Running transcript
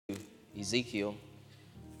Ezekiel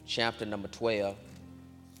chapter number 12.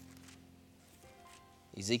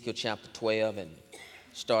 Ezekiel chapter 12 and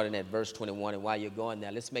starting at verse 21. And while you're going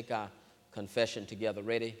there, let's make our confession together.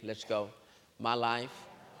 Ready? Let's go. My life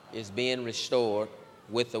is being restored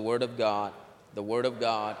with the Word of God. The Word of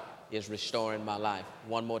God is restoring my life.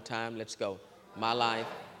 One more time. Let's go. My life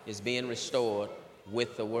is being restored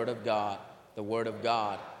with the Word of God. The Word of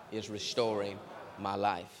God is restoring my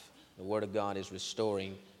life. The Word of God is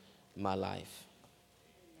restoring my life.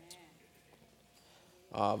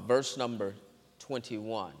 Verse number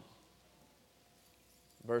 21.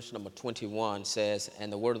 Verse number 21 says,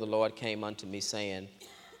 And the word of the Lord came unto me, saying,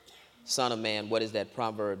 Son of man, what is that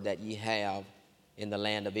proverb that ye have in the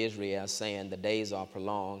land of Israel, saying, The days are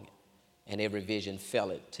prolonged, and every vision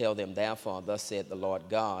faileth? Tell them, therefore, thus saith the Lord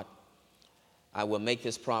God, I will make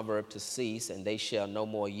this proverb to cease, and they shall no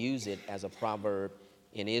more use it as a proverb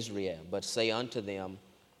in Israel. But say unto them,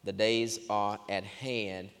 The days are at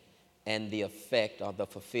hand, and the effect or the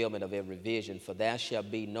fulfillment of every vision. For there shall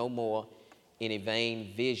be no more any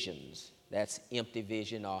vain visions, that's empty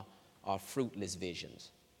vision or fruitless visions,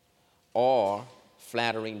 or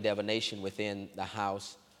flattering divination within the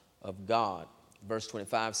house of God. Verse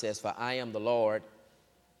 25 says, For I am the Lord,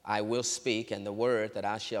 I will speak, and the word that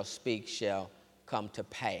I shall speak shall come to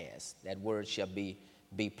pass. That word shall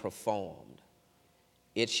be performed.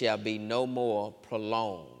 It shall be no more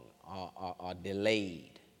prolonged or delayed.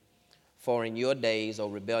 For in your days, O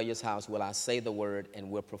rebellious house, will I say the word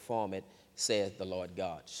and will perform it, saith the Lord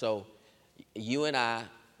God. So you and I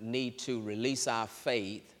need to release our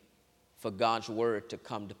faith for God's word to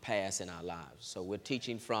come to pass in our lives. So we're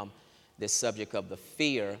teaching from this subject of the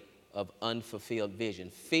fear of unfulfilled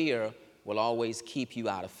vision. Fear will always keep you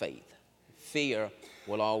out of faith. Fear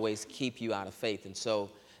will always keep you out of faith. And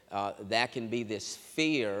so that can be this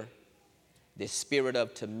fear, this spirit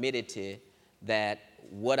of timidity, that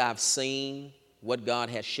what I've seen, what God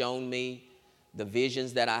has shown me, the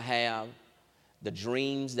visions that I have, the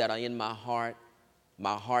dreams that are in my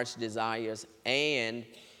heart's desires, and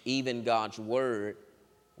even God's word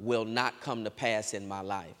will not come to pass in my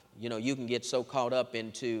life. You know, you can get so caught up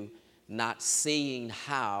into not seeing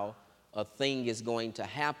how a thing is going to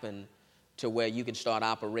happen to where you can start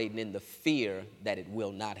operating in the fear that it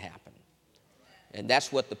will not happen. And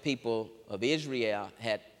that's what the people of Israel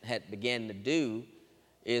had began to do,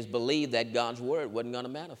 is believe that God's word wasn't going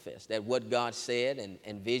to manifest, that what God said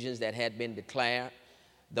and visions that had been declared,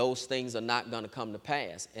 those things are not going to come to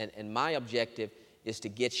pass. And my objective is to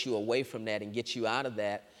get you away from that and get you out of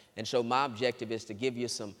that. And so my objective is to get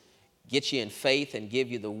you in faith and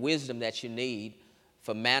give you the wisdom that you need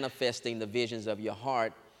for manifesting the visions of your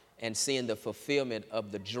heart and seeing the fulfillment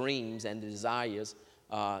of the dreams and the desires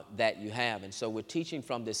that you have. And so we're teaching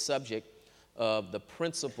from this subject of the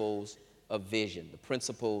principles of vision, the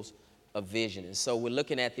principles of vision. And so we're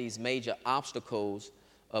looking at these major obstacles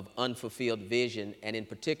of unfulfilled vision, and in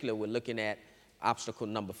particular we're looking at obstacle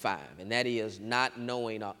number 5, and that is not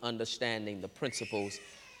knowing or understanding the principles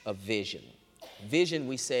of vision. Vision,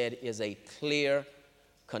 we said, is a clear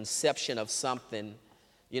conception of something,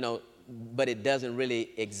 but it doesn't really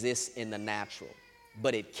exist in the natural,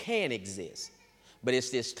 but it can exist. But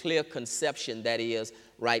it's this clear conception that is,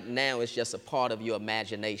 right now, it's just a part of your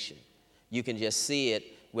imagination. You can just see it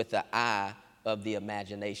with the eye of the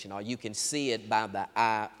imagination, or you can see it by the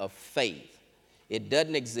eye of faith. It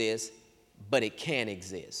doesn't exist, but it can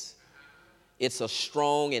exist. It's a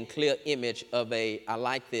strong and clear image of I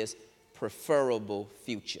like this, preferable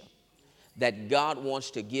future. That God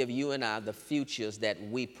wants to give you and I the futures that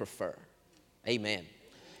we prefer. Amen.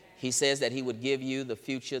 He says that he would give you the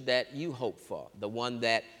future that you hope for, the one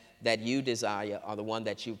that you desire, or the one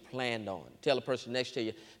that you planned on. Tell the person next to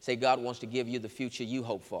you, say, God wants to give you the future you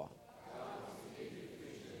hope for.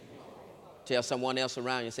 Tell someone else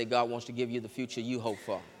around you, say, God wants to give you the future you hope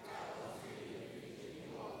for.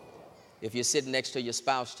 If you're sitting next to your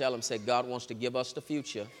spouse, tell them, say, God wants to give us the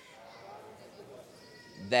future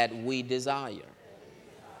that we desire.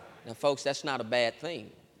 Now, folks, that's not a bad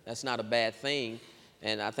thing. That's not a bad thing.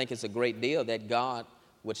 And I think it's a great deal that God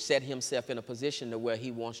would set himself in a position to where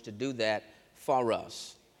he wants to do that for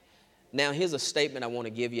us. Now, here's a statement I want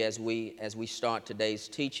to give you as we start today's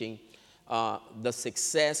teaching. The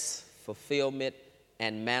success, fulfillment,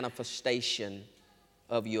 and manifestation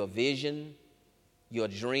of your vision, your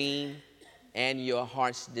dream, and your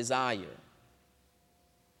heart's desire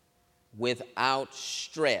without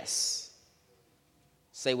stress.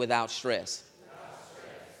 Say without stress.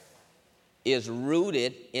 Is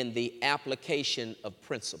rooted in the application of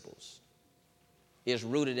principles. is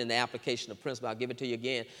rooted in the application of principle. I'll give it to you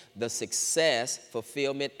again. The success,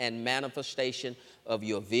 fulfillment, and manifestation of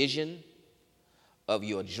your vision, of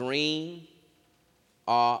your dream,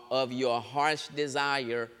 or of your heart's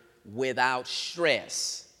desire without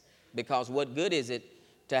stress. Because what good is it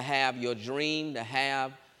to have your dream, to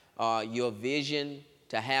have your vision,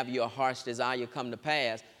 to have your heart's desire come to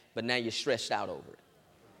pass, but now you're stressed out over it.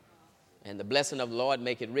 And the blessing of the Lord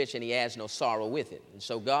make it rich, and he adds no sorrow with it. And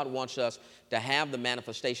so God wants us to have the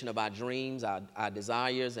manifestation of our dreams, our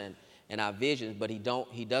desires, and our visions, but he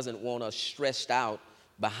doesn't want us stressed out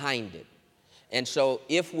behind it. And so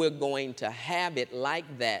if we're going to have it like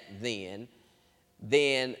that, then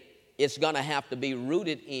it's going to have to be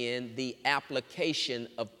rooted in the application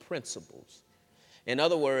of principles. In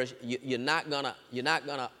other words, you're not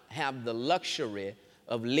gonna have the luxury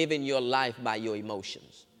of living your life by your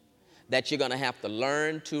emotions. That you're going to have to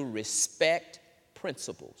learn to respect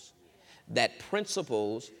principles. That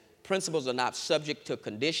principles are not subject to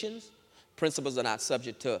conditions. Principles are not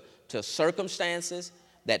subject to circumstances.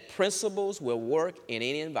 That principles will work in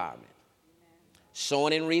any environment.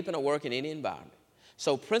 Sowing and reaping will work in any environment.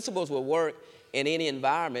 So principles will work in any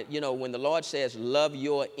environment. You know, when the Lord says love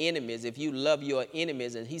your enemies, if you love your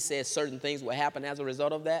enemies and he says certain things will happen as a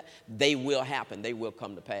result of that, they will happen. They will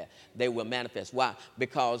come to pass. They will manifest. Why?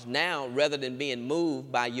 Because now, rather than being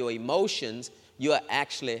moved by your emotions, you're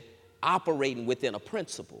actually operating within a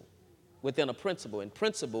principle. Within a principle. And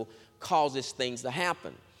principle causes things to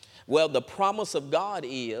happen. Well, the promise of God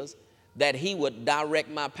is that he would direct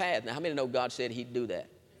my path. Now, how many know God said he'd do that?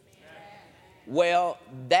 Well,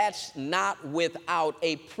 that's not without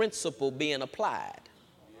a principle being applied.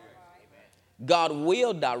 God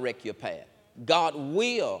will direct your path. God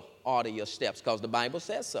will order your steps because the Bible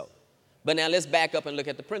says so. But now let's back up and look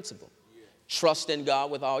at the principle. Trust in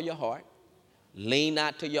God with all your heart. Lean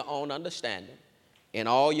not to your own understanding. In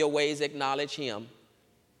all your ways acknowledge him,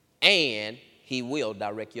 and he will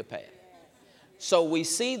direct your path. So we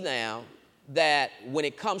see now that when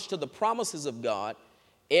it comes to the promises of God,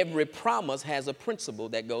 every promise has a principle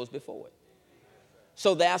that goes before it.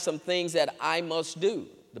 So there are some things that I must do.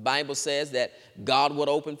 The Bible says that God would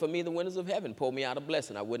open for me the windows of heaven, pour me out a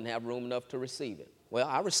blessing. I wouldn't have room enough to receive it. Well,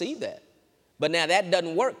 I received that. But now that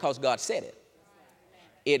doesn't work because God said it.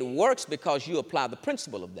 It works because you apply the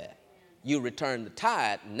principle of that. You return the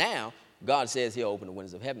tithe. Now, God says he'll open the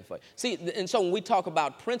windows of heaven for you. See, and so when we talk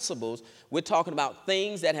about principles, we're talking about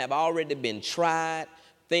things that have already been tried,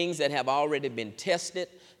 things that have already been tested,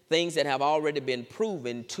 things that have already been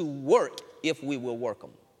proven to work if we will work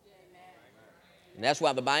them. And that's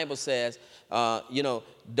why the Bible says,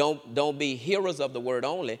 don't be hearers of the word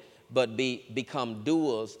only, but become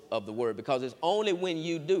doers of the word. Because it's only when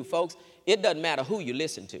you do, folks, it doesn't matter who you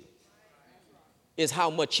listen to. It's how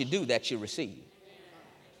much you do that you receive.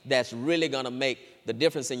 That's really going to make the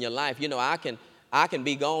difference in your life. You know, I can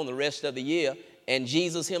be gone the rest of the year, and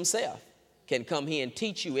Jesus himself can come here and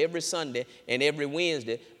teach you every Sunday and every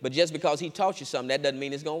Wednesday, but just because he taught you something, that doesn't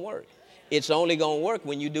mean it's going to work. It's only going to work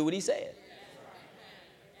when you do what he said.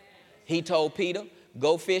 He told Peter,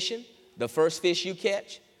 go fishing, the first fish you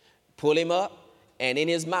catch, pull him up, and in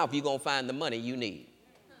his mouth you're going to find the money you need.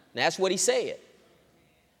 Now, that's what he said.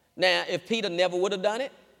 Now, if Peter never would have done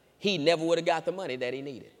it, he never would have got the money that he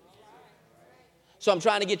needed. So I'm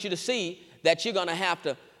trying to get you to see that you're going to have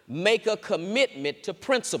to make a commitment to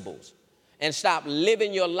principles and stop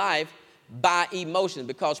living your life by emotions,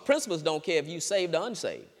 because principles don't care if you saved or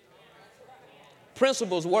unsaved.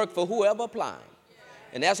 Principles work for whoever applying.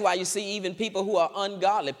 And that's why you see even people who are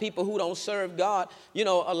ungodly, people who don't serve God, you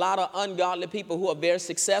know, a lot of ungodly people who are very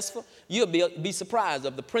successful, you'll be surprised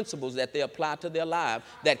of the principles that they apply to their life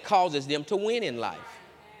that causes them to win in life.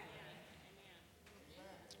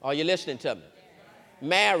 Are you listening to me?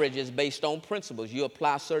 Marriage is based on principles. You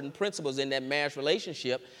apply certain principles in that marriage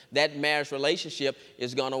relationship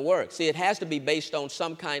is going to work. See, it has to be based on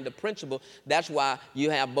some kind of principle. That's why you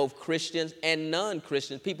have both Christians and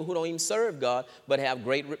non-Christians, people who don't even serve God, but have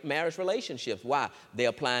great marriage relationships. Why? They're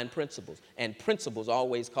applying principles. And principles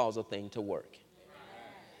always cause a thing to work.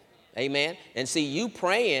 Amen? And see, you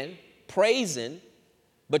praying, praising,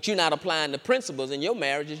 but you're not applying the principles, and your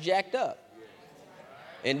marriage is jacked up.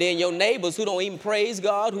 And then your neighbors who don't even praise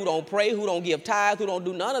God, who don't pray, who don't give tithe, who don't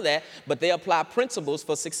do none of that, but they apply principles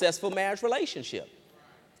for successful marriage relationship.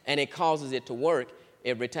 And it causes it to work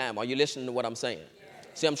every time. Are you listening to what I'm saying?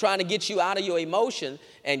 See, I'm trying to get you out of your emotion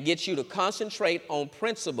and get you to concentrate on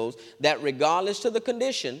principles that regardless to the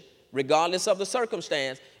condition, regardless of the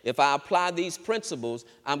circumstance, if I apply these principles,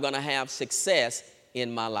 I'm going to have success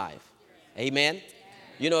in my life. Amen?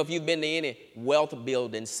 You know, if you've been to any wealth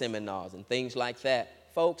building seminars and things like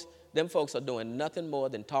that, folks, them folks are doing nothing more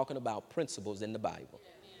than talking about principles in the Bible.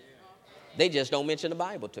 They just don't mention the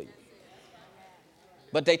Bible to you.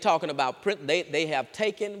 But they talking about, they have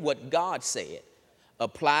taken what God said,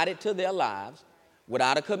 applied it to their lives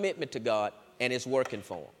without a commitment to God, and it's working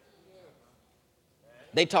for them.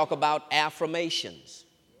 They talk about affirmations.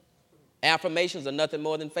 Affirmations are nothing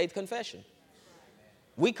more than faith confession.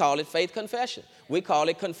 We call it faith confession. We call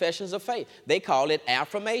it confessions of faith. They call it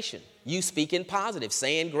affirmation. You speaking positive,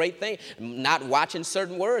 saying great things, not watching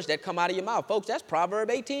certain words that come out of your mouth. Folks, that's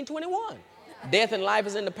Proverbs 18:21. Death and life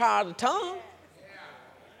is in the power of the tongue.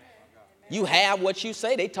 You have what you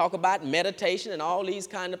say. They talk about meditation and all these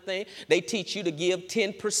kind of things. They teach you to give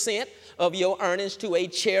 10% of your earnings to a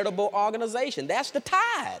charitable organization. That's the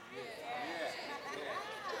tithe.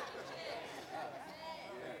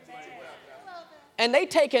 And they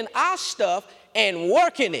taking our stuff and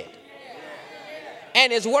working it.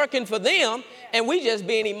 And it's working for them. And we just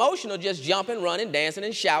being emotional, just jumping, running, dancing,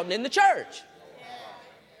 and shouting in the church.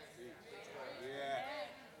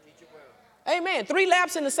 Amen. 3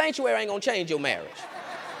 laps in the sanctuary ain't going to change your marriage.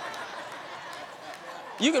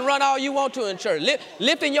 You can run all you want to in church.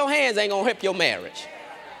 Lifting your hands ain't going to help your marriage.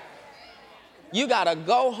 You got to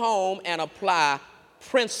go home and apply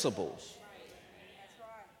principles.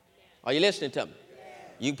 Are you listening to me?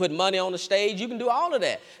 You can put money on the stage. You can do all of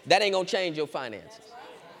that. That ain't going to change your finances.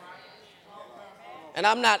 And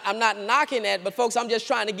I'm not knocking that, but folks, I'm just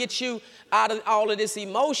trying to get you out of all of this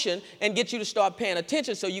emotion and get you to start paying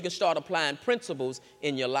attention so you can start applying principles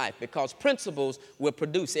in your life, because principles will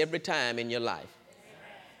produce every time in your life.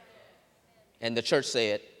 And the church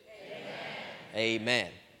said, amen.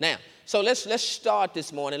 Amen. Now, so let's start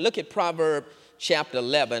this morning. Look at Proverbs chapter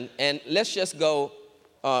 11, and let's just go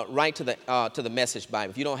right to the Message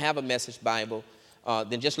Bible. If you don't have a Message Bible,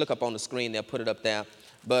 then just look up on the screen. They'll put it up there.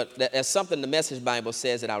 But there's something the Message Bible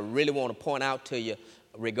says that I really want to point out to you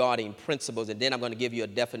regarding principles, and then I'm going to give you a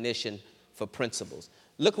definition for principles.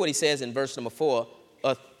 Look what he says in verse number 4,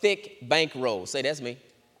 a thick bankroll. Say, that's me.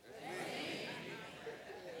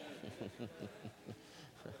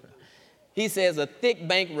 He says a thick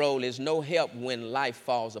bankroll is no help when life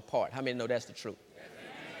falls apart. How many know that's the truth?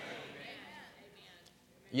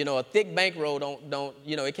 You know, a thick bankroll don't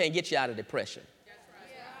it can't get you out of depression.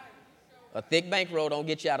 A thick bankroll don't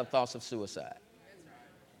get you out of thoughts of suicide.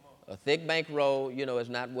 A thick bankroll, is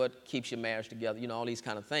not what keeps your marriage together, all these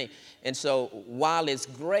kind of things. And so while it's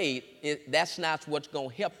great, that's not what's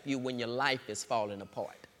going to help you when your life is falling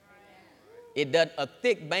apart. A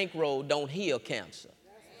thick bankroll don't heal cancer.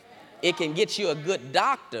 It can get you a good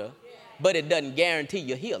doctor, but it doesn't guarantee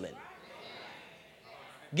your healing.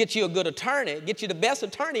 Get you a good attorney, get you the best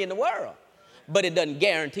attorney in the world, but it doesn't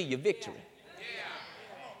guarantee your victory.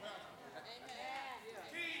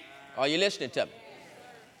 Are you listening to me?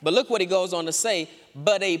 But look what he goes on to say,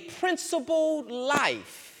 but a principled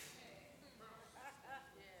life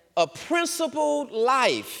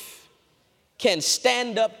can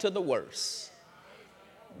stand up to the worst.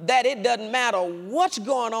 That it doesn't matter what's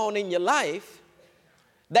going on in your life,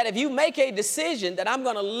 that if you make a decision that I'm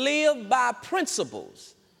going to live by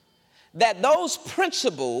principles, that those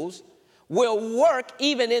principles will work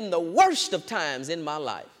even in the worst of times in my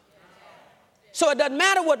life. So it doesn't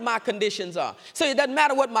matter what my conditions are. So it doesn't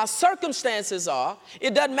matter what my circumstances are.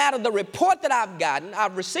 It doesn't matter the report that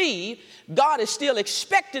I've received. God is still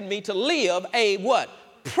expecting me to live a what?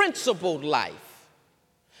 Principled life.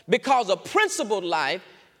 Because a principled life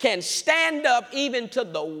can stand up even to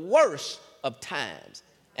the worst of times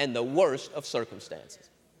and the worst of circumstances.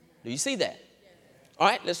 Do you see that? All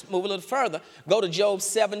right, let's move a little further. Go to Job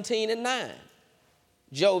 17:9.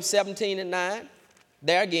 Job 17:9.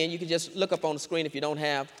 There again, you can just look up on the screen if you don't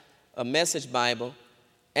have a Message Bible.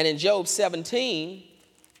 And in Job 17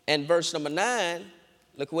 and verse number 9,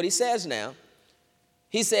 look what he says now.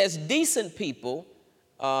 He says, decent people,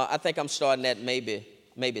 I think I'm starting at maybe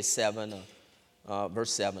 7 or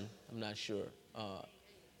verse 7. I'm not sure.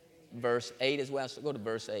 Verse 8 as well. So go to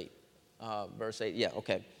verse 8. Verse 8, yeah,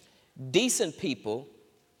 okay. Decent people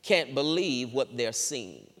can't believe what they're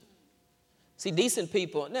seeing. See, decent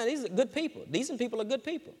people, now these are good people. Decent people are good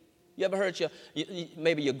people. You ever heard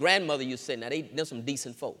maybe your grandmother used to say, now they're some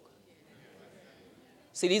decent folk.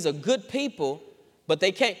 See, these are good people, but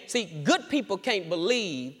they can't, see, good people can't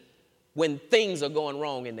believe when things are going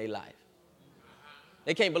wrong in their life.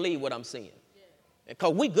 They can't believe what I'm seeing.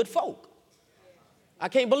 Because we good folk. I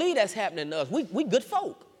can't believe that's happening to us. We good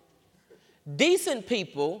folk. Decent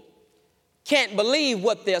people can't believe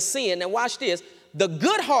what they're seeing. Now watch this. The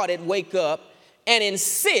good-hearted wake up and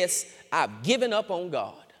insist I've given up on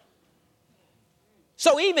God.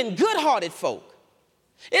 So even good-hearted folk,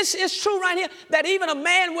 it's true right here that even a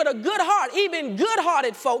man with a good heart, even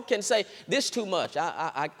good-hearted folk can say, this is too much.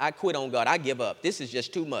 I quit on God. I give up. This is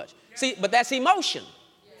just too much. See, but that's emotion.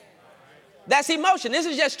 That's emotion. This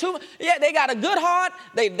is just too much. Yeah, they got a good heart.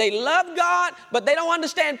 They love God, but they don't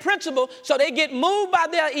understand principle. So they get moved by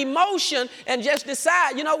their emotion and just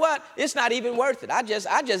decide, you know what? It's not even worth it. I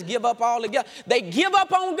just give up altogether. They give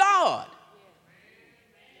up on God.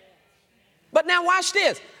 But now watch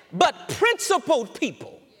this. But principled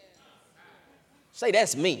people, say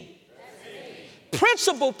that's me.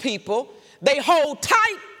 Principled people, they hold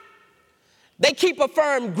tight. They keep a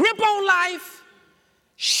firm grip on life,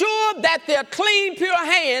 sure that their clean, pure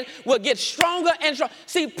hand will get stronger and stronger.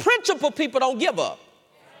 See, principled people don't give up.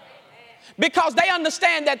 Because they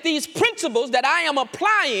understand that these principles that I am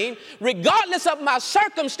applying, regardless of my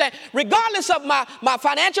circumstance, regardless of my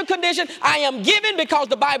financial condition, I am giving because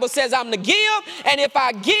the Bible says I'm to give. And if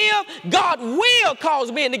I give, God will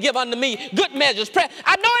cause men to give unto me good measures.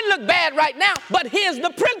 I know it look bad right now, but here's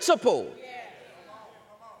the principle.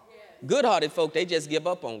 Good-hearted folk, they just give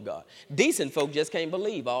up on God. Decent folk just can't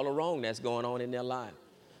believe all the wrong that's going on in their life.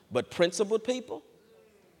 But principled people,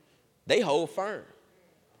 they hold firm.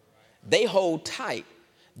 They hold tight.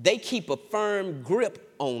 They keep a firm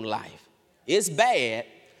grip on life. It's bad,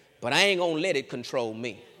 but I ain't going to let it control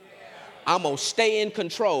me. I'm going to stay in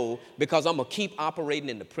control because I'm going to keep operating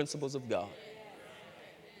in the principles of God.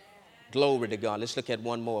 Glory to God. Let's look at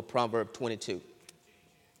one more. Proverb 22.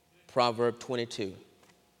 Proverb 22.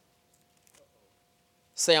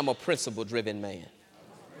 Say, I'm a principle-driven man.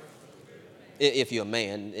 If you're a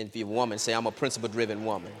man, if you're a woman, say, I'm a principle-driven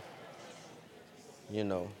woman. You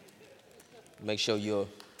know. Make sure you're,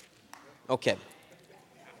 okay.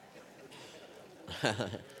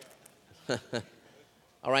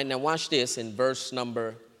 All right, now watch this in verse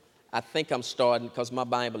number, I think I'm starting, because my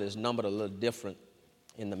Bible is numbered a little different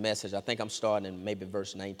in the Message. I think I'm starting in maybe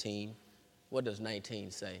verse 19. What does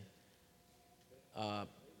 19 say?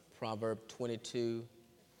 Proverb 22.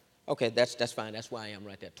 Okay, that's fine. That's where I am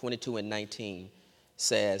right there. 22 and 19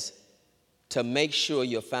 says, to make sure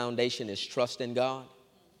your foundation is trust in God.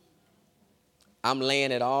 I'm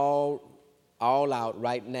laying it all out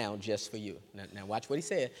right now just for you. Now watch what he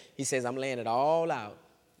said. He says, I'm laying it all out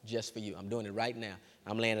just for you. I'm doing it right now.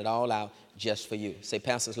 I'm laying it all out just for you. Say,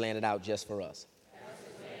 Pastor's laying it out just for us.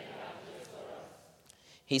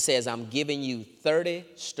 He says, I'm giving you 30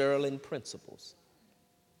 sterling principles.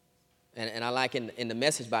 And I like in the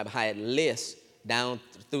Message Bible how it lists down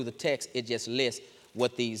through the text, it just lists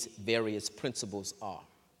what these various principles are.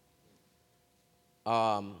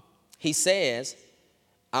 He says,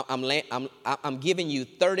 I'm giving you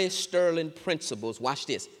 30 sterling principles. Watch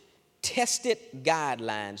this. Tested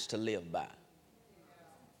guidelines to live by.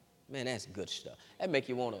 Man, that's good stuff. That make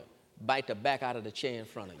you want to bite the back out of the chair in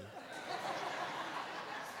front of you.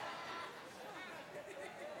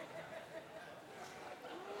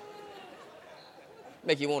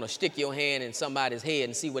 Make you want to stick your hand in somebody's head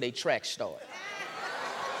and see where their tracks start.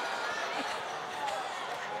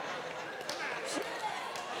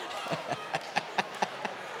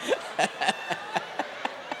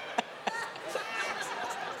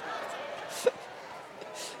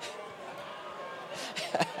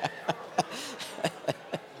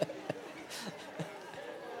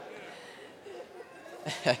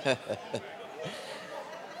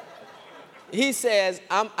 He says,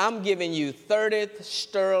 I'm giving you 30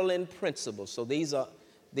 sterling principles. So these are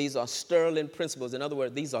sterling principles. In other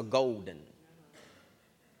words, these are golden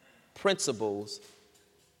principles.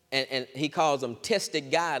 And he calls them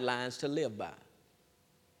tested guidelines to live by.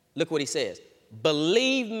 Look what he says.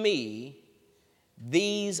 Believe me,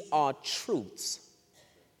 these are truths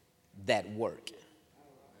that work.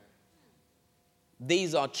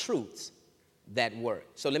 These are truths that work.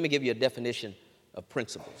 So let me give you a definition of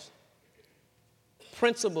principles.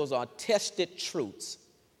 Principles are tested truths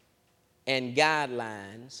and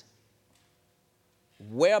guidelines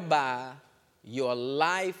whereby your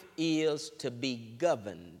life is to be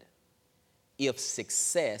governed if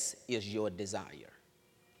success is your desire.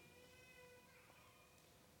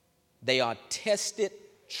 They are tested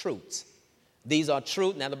truths. These are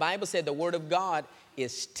truth. Now, the Bible said the Word of God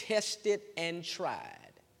is tested and tried.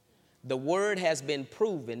 The Word has been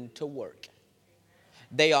proven to work.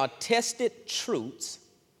 They are tested truths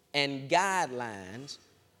and guidelines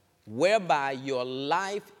whereby your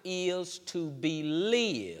life is to be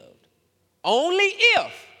lived only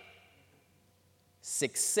if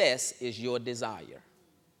success is your desire.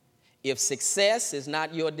 If success is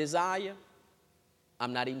not your desire,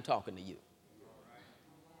 I'm not even talking to you.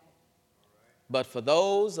 But for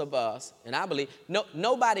those of us, and I believe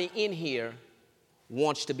nobody in here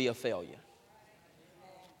wants to be a failure.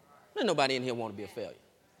 Nobody in here wants to be a failure.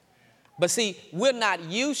 But see, we're not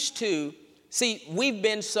used to, we've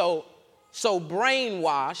been so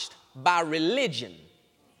brainwashed by religion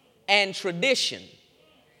and tradition.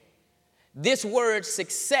 This word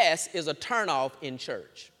success is a turnoff in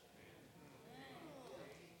church.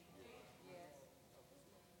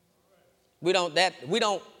 We don't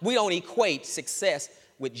equate success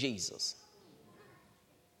with Jesus.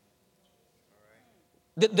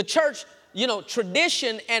 The church,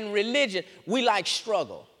 tradition and religion, we like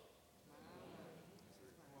struggle.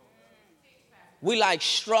 We like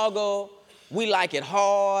struggle. We like it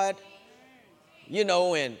hard.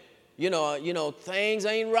 And things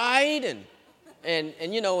ain't right,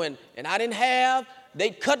 and I didn't have. They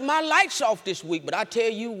cut my lights off this week, but I tell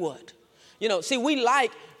you what,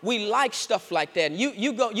 we like stuff like that. And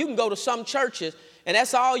you can go to some churches, and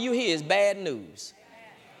that's all you hear is bad news.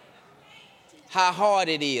 How hard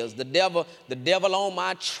it is. The devil on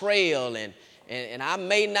my trail, and I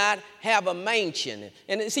may not have a mansion.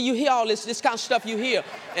 And see, you hear all this kind of stuff you hear.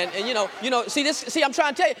 And I'm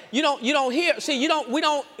trying to tell you, you don't hear,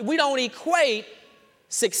 we don't equate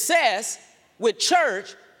success with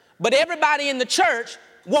church, but everybody in the church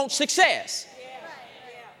wants success.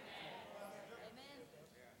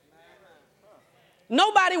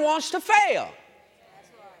 Nobody wants to fail.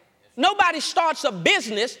 Nobody starts a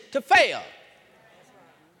business to fail.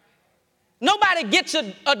 Nobody gets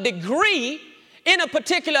a degree in a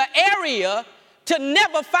particular area to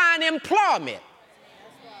never find employment.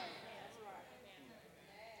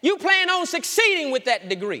 You plan on succeeding with that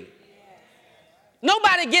degree.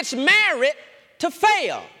 Nobody gets married to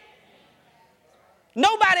fail.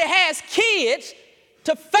 Nobody has kids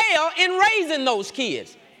to fail in raising those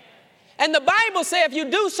kids. And the Bible says if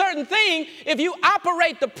you do certain things, if you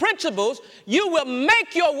operate the principles, you will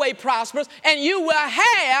make your way prosperous and you will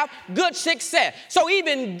have good success. So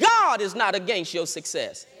even God is not against your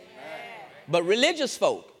success. Amen. But religious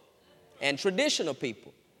folk and traditional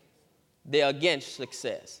people, they're against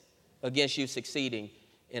success, against you succeeding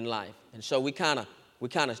in life. And so we kind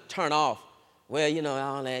of turn off, all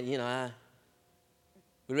that,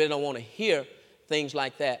 we really don't want to hear things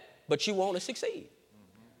like that, but you want to succeed.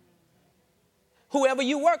 Whoever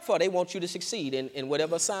you work for, they want you to succeed in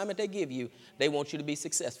whatever assignment they give you. They want you to be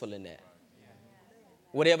successful in that.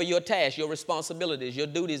 Whatever your task, your responsibilities, your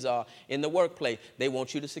duties are in the workplace, they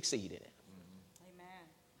want you to succeed in it.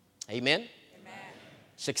 Amen? Amen? Amen.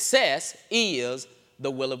 Success is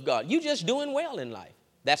the will of God. You just doing well in life.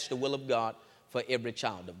 That's the will of God for every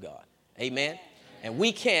child of God. Amen? And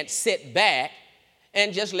we can't sit back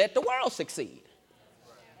and just let the world succeed.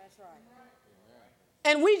 That's right.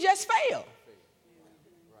 And we just fail.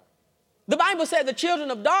 The Bible said the children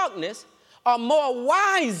of darkness are more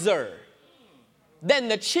wiser than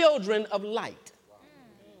the children of light.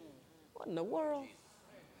 What in the world?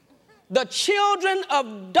 The children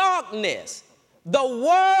of darkness, the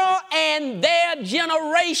world and their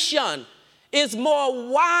generation is more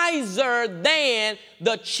wiser than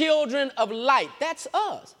the children of light. That's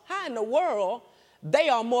us. How in the world they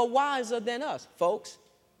are more wiser than us? Folks,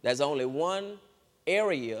 there's only one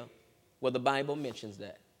area where the Bible mentions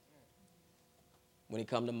that. When it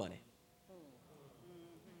comes to money.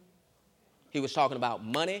 He was talking about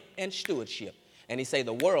money and stewardship. And he said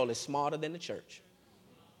the world is smarter than the church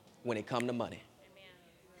when it comes to money. Amen.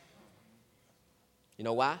 You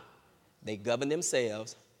know why? They govern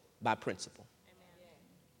themselves by principle.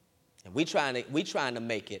 Amen. And we trying to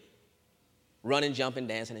make it running, jumping,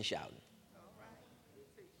 dancing, and shouting.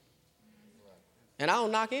 And I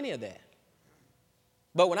don't knock any of that.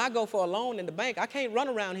 But when I go for a loan in the bank, I can't run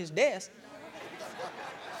around his desk.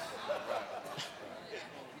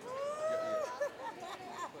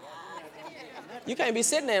 You can't be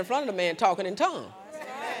sitting there in front of the man talking in tongues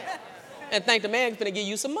and think the man's going to give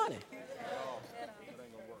you some money.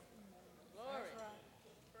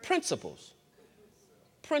 Principles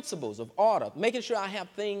of order, making sure I have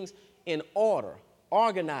things in order,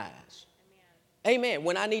 organized. Amen.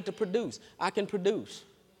 When I need to produce, I can produce.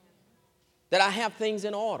 That I have things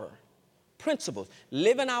in order. Principles.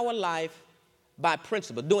 Living our life by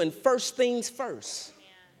principle. Doing first things first.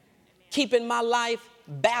 Keeping my life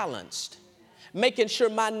balanced. Making sure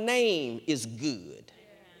my name is good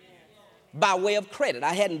by way of credit.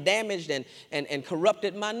 I hadn't damaged and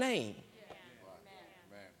corrupted my name.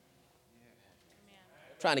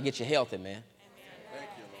 Trying to get you healthy, man. Thank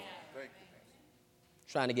you, Lord. Thank you.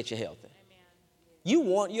 Trying to get you healthy. You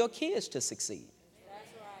want your kids to succeed. That's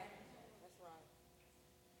right. That's right.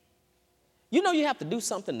 You know you have to do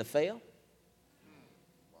something to fail.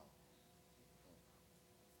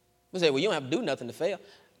 We say, well, you don't have to do nothing to fail.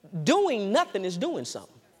 Doing nothing is doing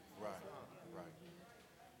something. Right. Right.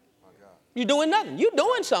 My God. You're doing nothing. You're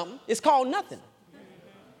doing something. It's called nothing.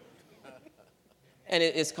 And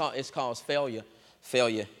it's called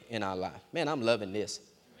failure in our life. Man, I'm loving this.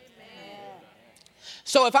 Amen.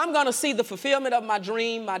 So if I'm going to see the fulfillment of my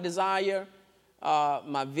dream, my desire,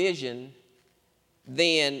 my vision,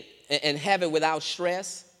 then, and have it without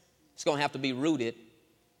stress, it's going to have to be rooted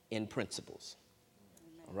in principles.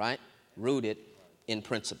 All right? Rooted in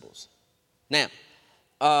principles. Now,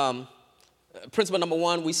 principle number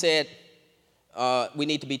 1, we said we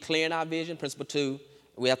need to be clear in our vision. Principle 2,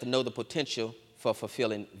 we have to know the potential for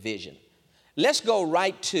fulfilling vision. Let's go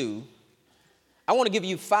right to, I want to give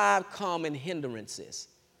you 5 common hindrances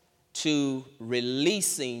to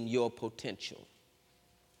releasing your potential.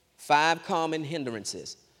 5 common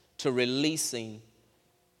hindrances to releasing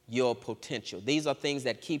your potential. These are things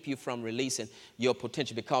that keep you from releasing your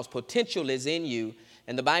potential, because potential is in you.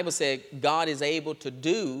 And the Bible said God is able to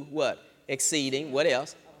do what? Exceeding, what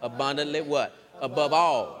else? Abundantly, what? Above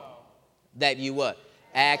all that you what?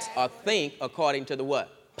 Ask or think according to the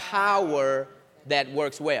what? Power that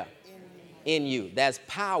works where? In you. That's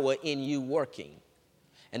power in you working.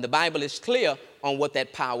 And the Bible is clear on what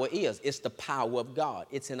that power is. It's the power of God.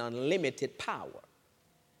 It's an unlimited power.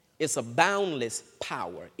 It's a boundless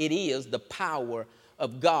power. It is the power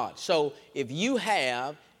of God. So if you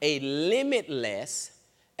have a limitless,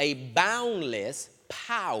 a boundless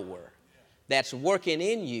power that's working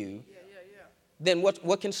in you, then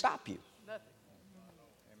what can stop you?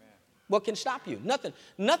 What can stop you? Nothing.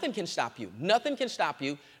 Nothing can stop you. Nothing can stop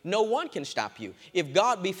you. No one can stop you. If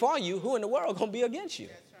God be for you, who in the world going to be against you?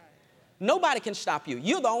 That's right. Nobody can stop you.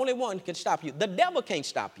 You're the only one who can stop you. The devil can't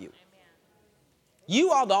stop you. Amen.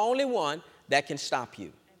 You are the only one that can stop you.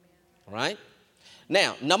 Amen. All right?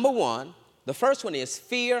 Now, number 1, the first one is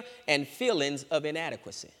fear and feelings of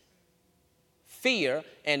inadequacy. Fear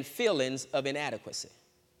and feelings of inadequacy.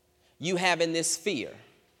 You having this fear,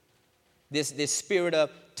 this spirit of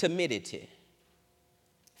timidity,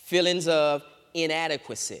 feelings of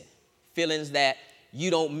inadequacy, feelings that you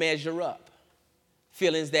don't measure up,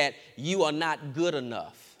 feelings that you are not good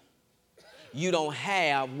enough, you don't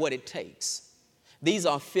have what it takes. These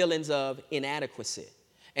are feelings of inadequacy,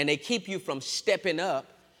 and they keep you from stepping up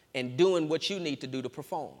and doing what you need to do to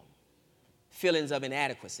perform. Feelings of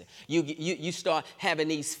inadequacy. You start having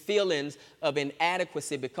these feelings of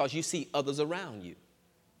inadequacy because you see others around you,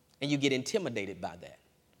 and you get intimidated by that.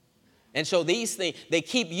 And so these things, they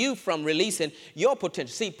keep you from releasing your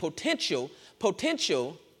potential. See, potential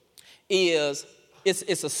is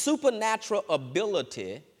it's a supernatural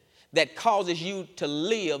ability that causes you to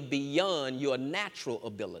live beyond your natural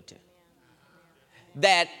ability.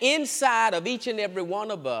 That inside of each and every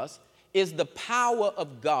one of us is the power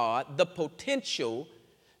of God, the potential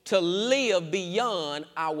to live beyond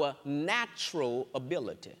our natural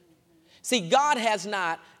ability. See, God has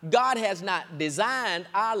not designed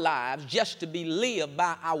our lives just to be lived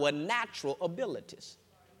by our natural abilities.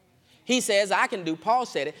 He says, Paul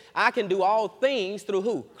said it, I can do all things through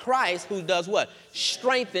who? Christ, who does what?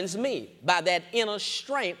 Strengthens me, by that inner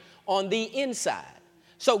strength on the inside.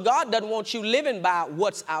 So God doesn't want you living by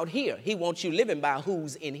what's out here. He wants you living by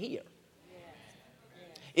who's in here.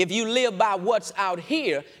 If you live by what's out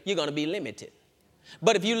here, you're going to be limited.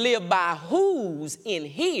 But if you live by who's in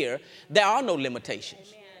here, there are no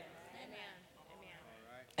limitations.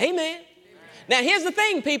 Amen. Amen. Now, here's the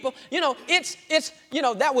thing, people.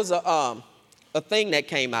 That was a thing that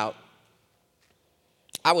came out.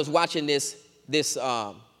 I was watching this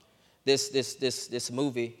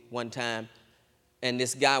movie one time, and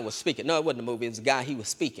this guy was speaking. No, it wasn't a movie. It was a guy, he was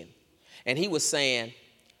speaking. And he was saying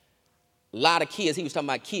a lot of kids, he was talking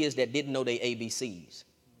about kids that didn't know their ABCs.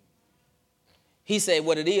 He said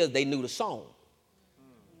what it is, they knew the song,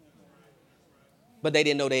 but they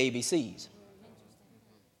didn't know the ABCs.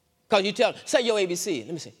 Because you tell them, say your ABC.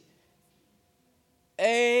 Let me see.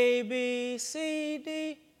 A, B, C,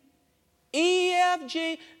 D, E, F,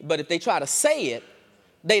 G. But if they try to say it,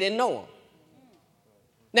 they didn't know them.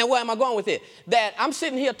 Now, where am I going with it? That I'm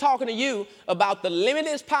sitting here talking to you about the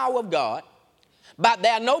limitless power of God, about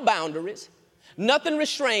there are no boundaries, nothing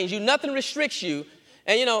restrains you, nothing restricts you.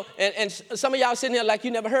 And, and some of y'all sitting here like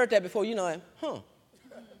you never heard that before.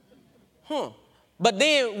 But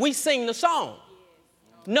then we sing the song.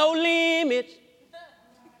 No limits,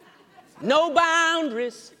 no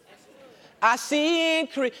boundaries. I see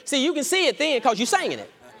increase. See, you can see it then because you're singing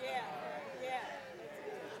it.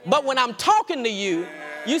 But when I'm talking to you,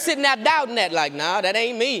 you sitting there doubting that like, nah, that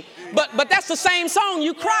ain't me. But that's the same song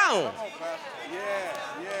you cry on.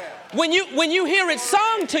 When you hear it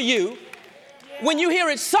sung to you,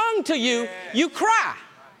 you cry.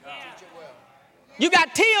 You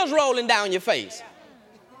got tears rolling down your face.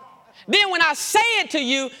 Then when I say it to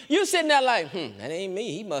you, you sitting there like, that ain't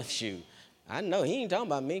me. He must shoot. I know he ain't talking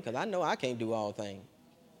about me because I know I can't do all things.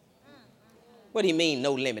 What do you mean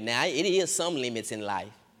no limit? Now, it is some limits in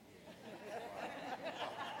life.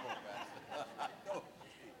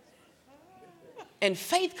 And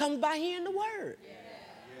faith comes by hearing the word.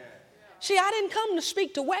 See, I didn't come to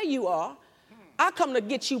speak to where you are. I come to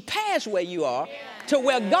get you past where you are to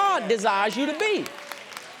where God desires you to be.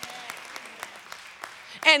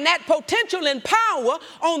 And that potential and power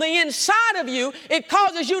on the inside of you, it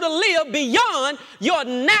causes you to live beyond your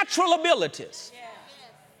natural abilities.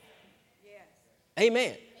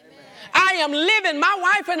 Amen. I am living, my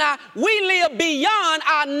wife and I, we live beyond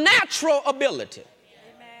our natural ability.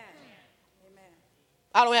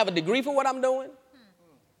 I don't have a degree for what I'm doing.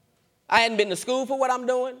 I hadn't been to school for what I'm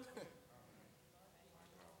doing.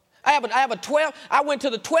 I went to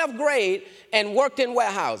the 12th grade and worked in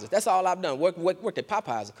warehouses. That's all I've done. Worked at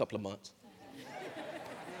Popeyes a couple of months.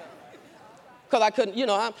 Because I couldn't,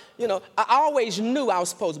 I always knew I was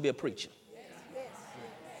supposed to be a preacher.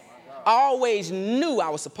 I always knew I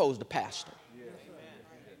was supposed to pastor.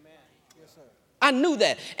 I knew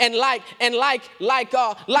that. And like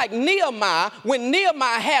Nehemiah, when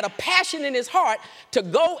Nehemiah had a passion in his heart to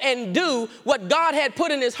go and do what God had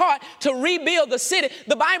put in his heart to rebuild the city,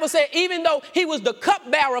 the Bible said even though he was the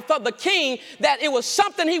cupbearer for the king, that it was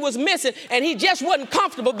something he was missing and he just wasn't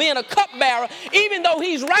comfortable being a cupbearer, even though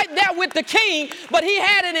he's right there with the king, but he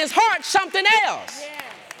had in his heart something else. Yeah.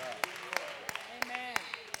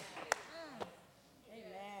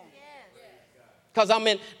 Because I'm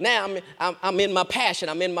in my passion,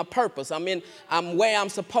 I'm in my purpose, I'm where I'm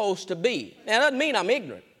supposed to be. Now, that doesn't mean I'm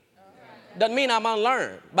ignorant. Doesn't mean I'm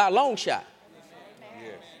unlearned by a long shot.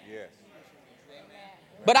 Yes.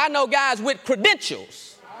 But I know guys with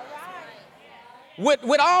credentials,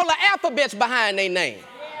 with all the alphabets behind their name,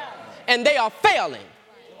 and they are failing.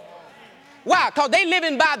 Why? Because they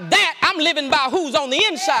living by that. I'm living by who's on the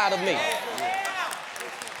inside of me.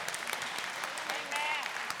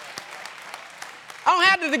 I don't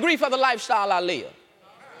have the degree for the lifestyle I live.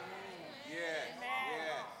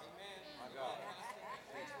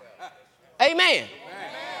 Amen.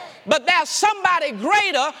 But there's somebody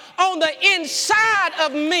greater on the inside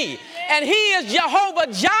of me. And he is Jehovah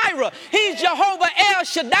Jireh. He's Jehovah El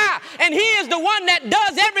Shaddai. And he is the one that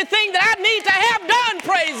does everything that I need to have done,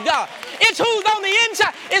 praise God. It's who's on the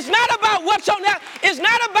inside. It's not about what's on that. It's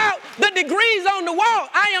not about the degrees on the wall.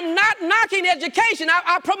 I am not knocking education.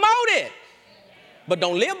 I promote it. But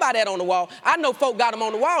don't live by that on the wall. I know folk got them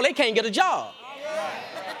on the wall. They can't get a job.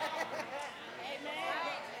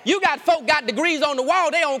 You got folk got degrees on the wall.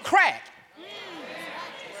 They on crack.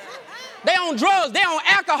 They on drugs. They on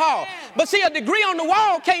alcohol. But see, a degree on the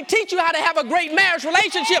wall can't teach you how to have a great marriage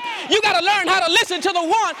relationship. You got to learn how to listen to the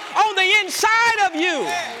one on the inside of you.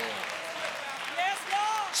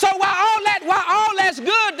 So while all that's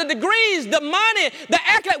good, the degrees, the money, the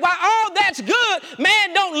accolade, while all that's good,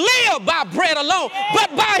 man don't live by bread alone,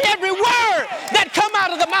 but by every word that come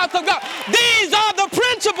out of the mouth of God. These are the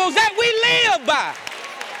principles that we live by.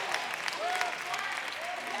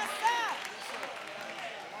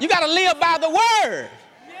 You got to live by the word.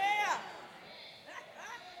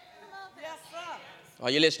 Are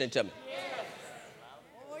you listening to me?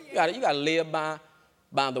 You got to live by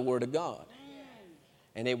the word of God.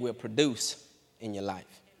 And it will produce in your life.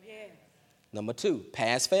 Number 2,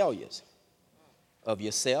 past failures of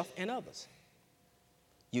yourself and others.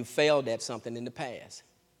 You failed at something in the past.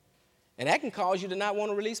 And that can cause you to not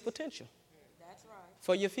want to release potential. That's right.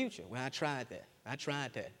 For your future. Well, I tried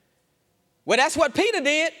that. Well, that's what Peter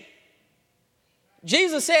did.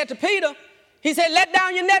 Jesus said to Peter, he said, let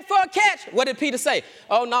down your net for a catch. What did Peter say?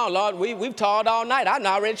 Oh, no, Lord, we've toiled all night. I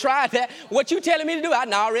already tried that. What you telling me to do? I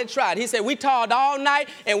already tried. He said, we toiled all night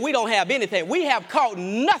and we don't have anything. We have caught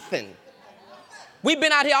nothing. We've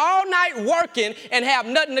been out here all night working and have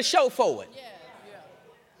nothing to show for it.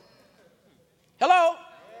 Hello?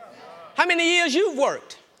 How many years you've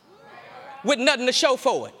worked with nothing to show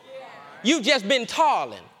for it? You've just been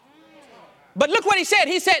toiling. But look what he said.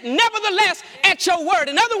 He said, nevertheless, at your word.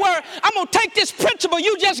 In other words, I'm going to take this principle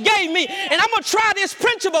you just gave me, and I'm going to try this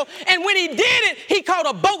principle. And when he did it, he caught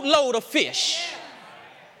a boatload of fish.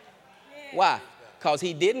 Why? Because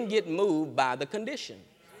he didn't get moved by the condition.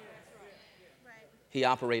 He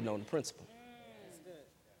operated on the principle.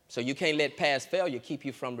 So you can't let past failure keep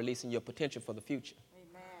you from releasing your potential for the future.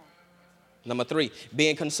 Number 3,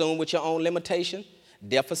 being consumed with your own limitation,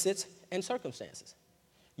 deficits, and circumstances.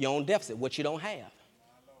 Your own deficit, what you don't have.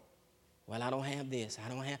 Well, I don't have this. I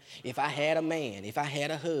don't have. If I had a man, if I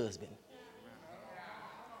had a husband.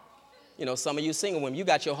 You know, some of you single women, you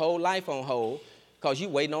got your whole life on hold because you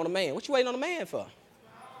waiting on a man. What you waiting on a man for?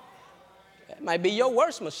 That might be your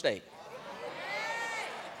worst mistake.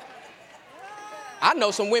 I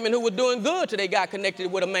know some women who were doing good till they got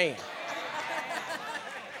connected with a man.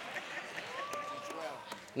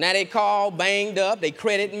 Now they call, banged up, they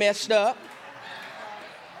credit messed up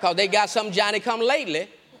because they got some Johnny come lately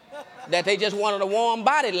that they just wanted a warm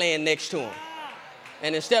body laying next to them.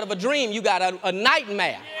 And instead of a dream, you got a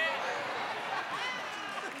nightmare.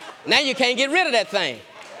 Now you can't get rid of that thing.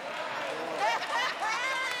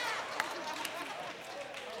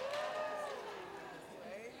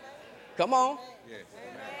 Come on. Yes.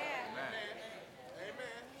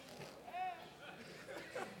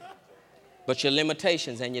 But your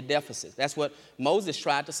limitations and your deficits. That's what Moses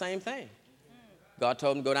tried the same thing. God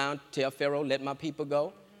told him, go down, tell Pharaoh, let my people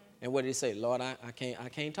go. And what did he say? Lord, I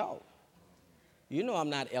can't talk. You know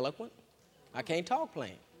I'm not eloquent. I can't talk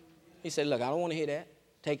plain. He said, look, I don't want to hear that.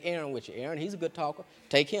 Take Aaron with you. Aaron, he's a good talker.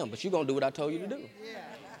 Take him, but you're going to do what I told you to do. Yeah.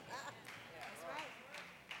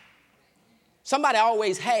 Somebody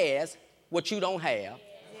always has what you don't have.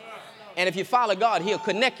 And if you follow God, he'll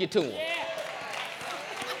connect you to him.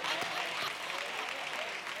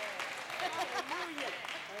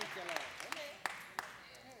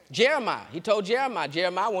 Jeremiah, he told Jeremiah,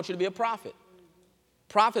 I want you to be a prophet.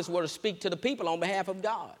 Prophets were to speak to the people on behalf of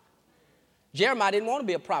God. Jeremiah didn't want to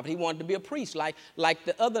be a prophet. He wanted to be a priest like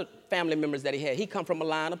the other family members that he had. He come from a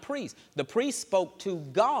line of priests. The priest spoke to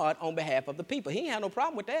God on behalf of the people. He ain't had no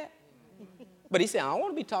problem with that. But he said, I don't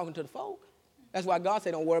want to be talking to the folk. That's why God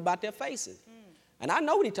said, don't worry about their faces. And I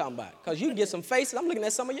know what he's talking about because you can get some faces. I'm looking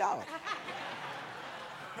at some of y'all.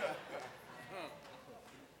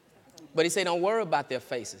 But he said, don't worry about their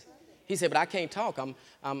faces. He said, but I can't talk.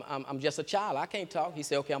 I'm just a child. I can't talk. He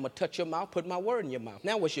said, okay, I'm going to touch your mouth, put my word in your mouth.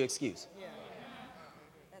 Now what's your excuse? Yeah.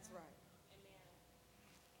 That's right.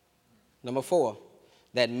 Number 4,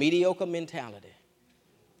 that mediocre mentality.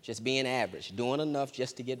 Just being average, doing enough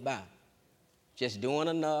just to get by. Just doing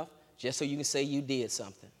enough just so you can say you did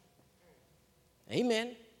something.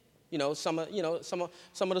 Amen. You know, some of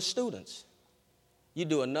the students, you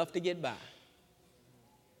do enough to get by.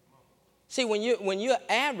 See, when you're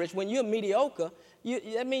average, when you're mediocre,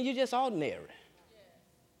 that means you're just ordinary.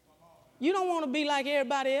 You don't want to be like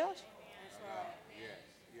everybody else.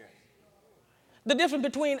 The difference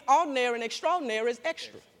between ordinary and extraordinary is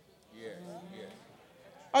extra.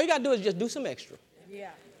 All you got to do is just do some extra.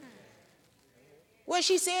 Yeah. Well,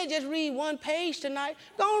 she said just read 1 page tonight.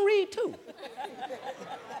 Go and read 2.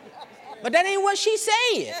 But that ain't what she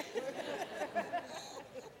said.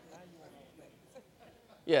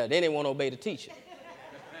 Yeah, they didn't want to obey the teacher.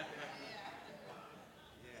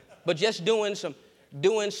 But just doing some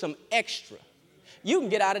extra. You can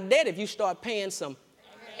get out of debt if you start paying some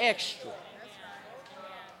extra.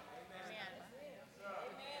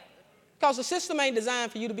 Because the system ain't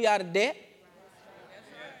designed for you to be out of debt.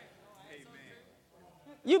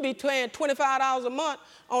 You be paying $25 a month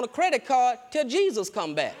on a credit card till Jesus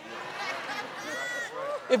come back.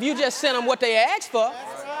 If you just send them what they asked for.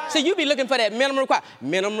 See, you be looking for that minimum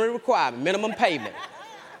requirement, minimum payment,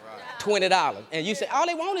 $20. And you say, all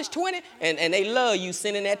they want is 20, and they love you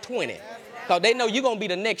sending that 20. Because they know you're going to be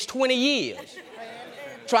the next 20 years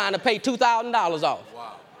trying to pay $2,000 off.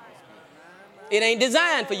 It ain't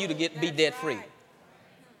designed for you to be debt free.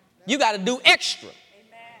 You got to do extra.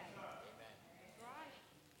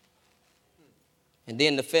 And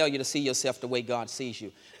then the failure to see yourself the way God sees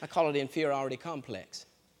you. I call it inferiority complex.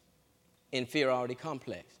 Inferiority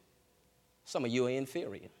complex. Some of you are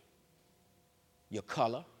inferior. Your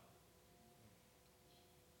color,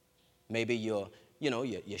 maybe your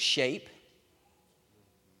shape.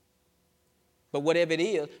 But whatever it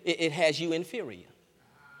is, it has you inferior.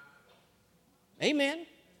 Amen.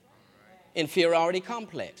 Inferiority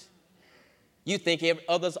complex. You think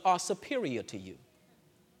others are superior to you.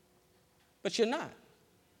 But you're not.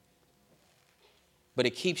 But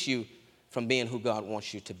it keeps you from being who God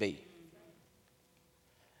wants you to be.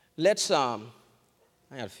 Let's, I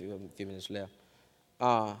got a few minutes left.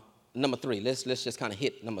 Number 3, let's just kind of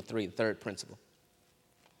hit number 3, the third principle.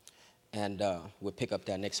 And we'll pick up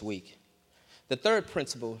that next week. The third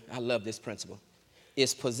principle, I love this principle,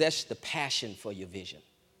 is possess the passion for your vision.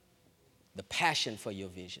 The passion for your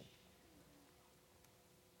vision.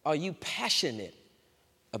 Are you passionate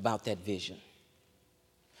about that vision?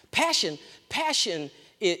 Passion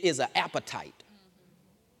is an appetite.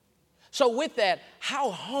 So with that,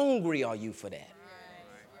 how hungry are you for that?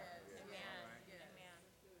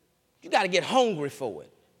 You got to get hungry for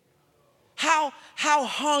it. How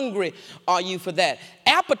hungry are you for that?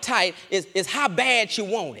 Appetite is how bad you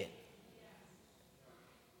want it.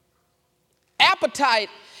 Appetite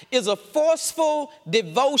is a forceful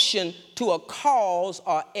devotion to a cause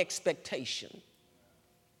or expectation.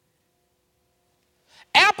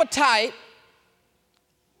 Appetite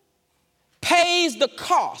pays the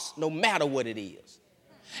cost no matter what it is.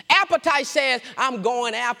 Appetite says, I'm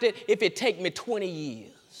going after it if it take me 20 years.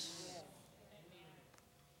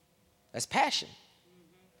 That's passion.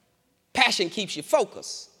 Passion keeps you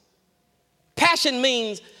focused. Passion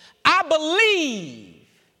means I believe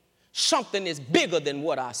something is bigger than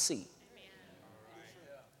what I see.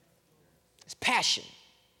 It's passion.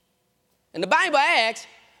 And the Bible asks,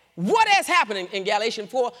 what has happened in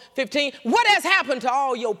Galatians 4:15? What has happened to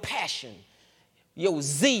all your passion, your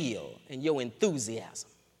zeal, and your enthusiasm?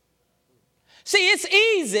 See, it's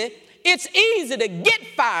easy to get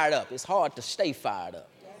fired up. It's hard to stay fired up.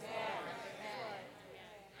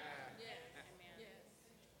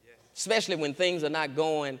 Especially when things are not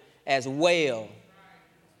going as well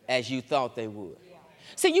as you thought they would.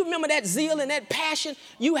 See, you remember that zeal and that passion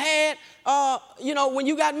you had, when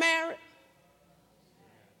you got married?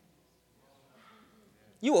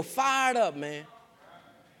 You were fired up, man.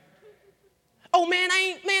 Oh, man,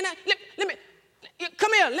 let me,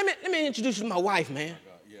 come here, let me introduce you to my wife, man.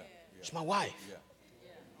 It's my wife.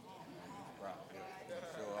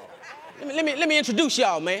 Let me introduce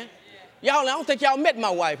y'all, man. I don't think y'all met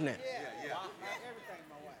my wife now.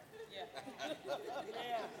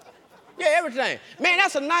 Yeah, everything. Man,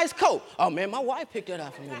 that's a nice coat. Oh, man, my wife picked that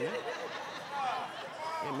out for me, man.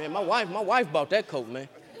 Yeah, man, my wife bought that coat, man.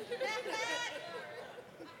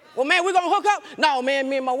 Well, man, we gonna hook up? No, man,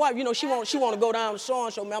 me and my wife, she want to go down to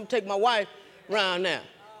so-and-so, man. I'm gonna take my wife around now.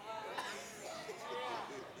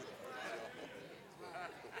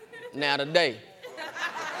 Now today.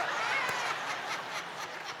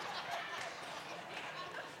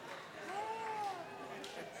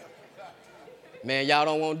 Man, y'all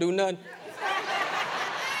don't want to do nothing?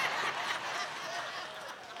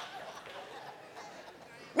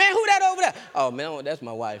 Man, who that over there? Oh, man, that's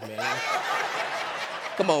my wife, man.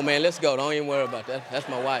 Come on, man, let's go. Don't even worry about that. That's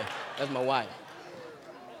my wife. That's my wife.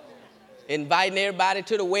 Inviting everybody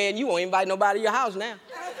to the wedding. You won't invite nobody to your house now.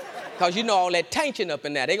 Because you know all that tension up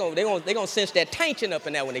in there. They're gonna sense that tension up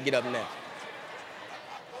in there when they get up in there.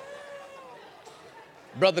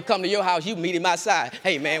 Brother come to your house, you meet him outside.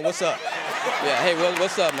 Hey, man, what's up? Yeah, hey,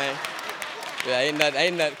 what's up, man? Yeah, ain't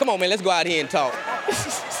nothing. Come on, man, let's go out here and talk.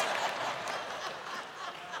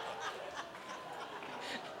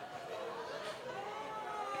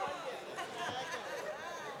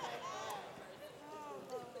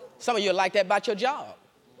 Some of you are like that about your job.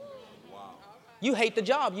 You hate the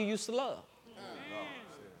job you used to love.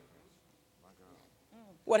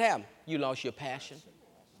 What happened? You lost your passion.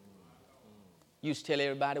 You used to tell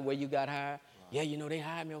everybody where you got hired. Yeah, they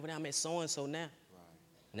hired me over there. I'm at so-and-so now.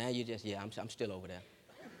 Now you just, I'm still over there.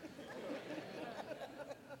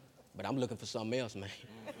 But I'm looking for something else, man.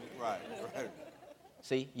 Right.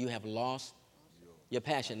 See, you have lost your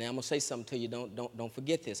passion. Now, I'm going to say something to you. Don't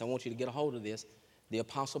forget this. I want you to get a hold of this. The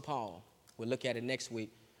Apostle Paul, we'll look at it next week,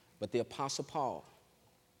 but the Apostle Paul,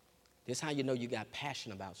 this is how you know you got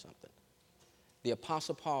passion about something. The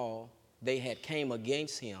Apostle Paul, they had came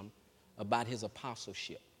against him about his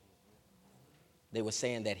apostleship. They were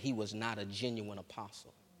saying that he was not a genuine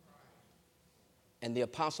apostle. And the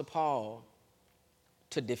Apostle Paul,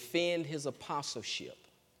 to defend his apostleship,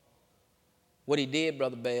 what he did,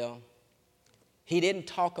 Brother Bell, he didn't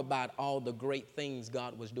talk about all the great things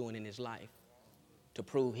God was doing in his life to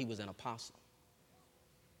prove he was an apostle.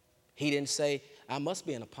 He didn't say, I must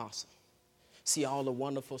be an apostle. See all the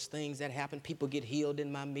wonderful things that happen. People get healed in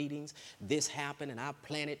my meetings. This happened, and I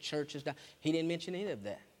planted churches. He didn't mention any of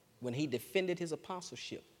that. When he defended his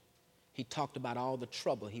apostleship, he talked about all the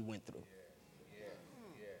trouble he went through.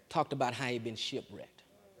 Talked about how he'd been shipwrecked.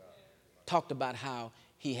 Talked about how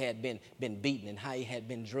he had been beaten and how he had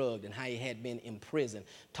been drugged and how he had been imprisoned.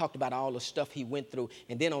 Talked about all the stuff he went through.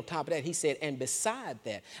 And then on top of that, he said, and beside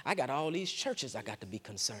that, I got all these churches I got to be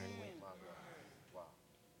concerned with.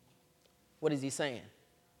 What is he saying?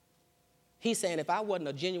 He's saying if I wasn't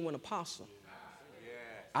a genuine apostle,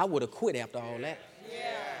 I would have quit after all that.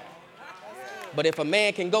 But if a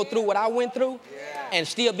man can go through what I went through and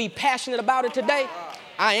still be passionate about it today,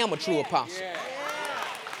 I am a true apostle.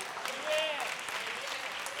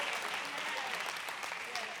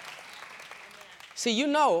 See, you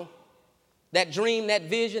know that dream, that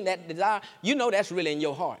vision, that desire, you know that's really in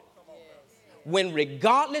your heart. When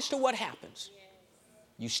regardless to what happens,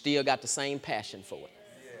 you still got the same passion for it.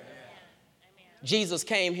 Jesus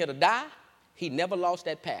came here to die. He never lost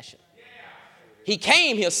that passion. He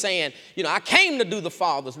came here saying, I came to do the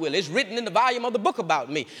Father's will. It's written in the volume of the book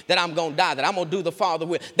about me that I'm going to die, that I'm going to do the Father's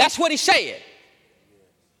will. That's what he said.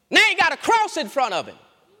 Now he got a cross in front of him.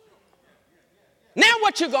 Now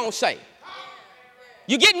what you going to say?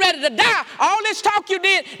 You're getting ready to die. All this talk you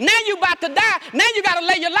did, now you about to die. Now you got to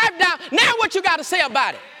lay your life down. Now what you got to say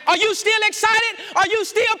about it? Are you still excited? Are you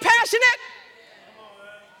still passionate?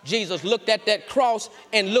 Jesus looked at that cross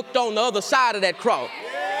and looked on the other side of that cross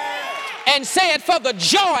and said, for the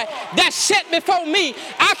joy that's set before me,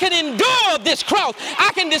 I can endure this cross.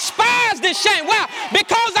 I can despise this shame. Why?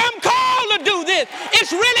 Because I'm called to do this.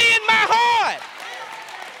 It's really in my heart.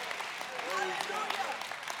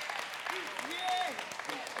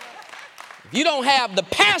 If you don't have the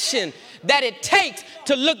passion that it takes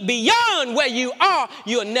to look beyond where you are,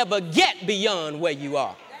 you'll never get beyond where you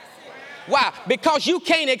are. Why? Because you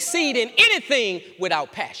can't exceed in anything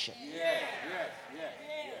without passion.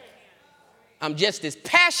 I'm just as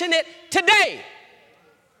passionate today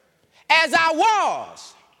as I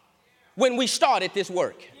was when we started this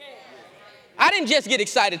work. I didn't just get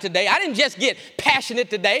excited today. I didn't just get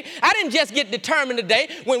passionate today. I didn't just get determined today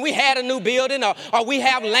when we had a new building or we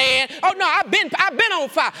have land. Oh, no, I've been on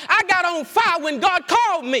fire. I got on fire when God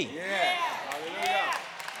called me.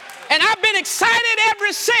 And I've been excited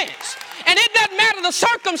ever since. And it doesn't matter the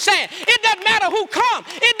circumstance. It doesn't matter who come.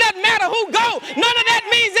 It doesn't matter who go. None of that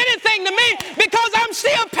means anything to me because I'm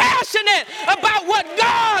still passionate about what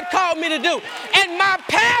God called me to do. And my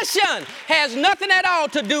passion has nothing at all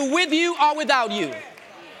to do with you or without you.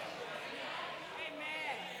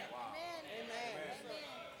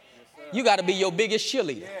 You got to be your biggest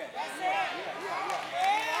cheerleader.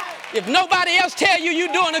 If nobody else tell you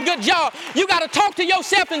you're doing a good job, you got to talk to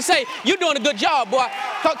yourself and say, you're doing a good job, boy.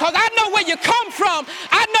 Because I know where you come from.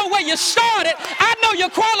 I know where you started. I know your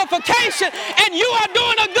qualification, and you are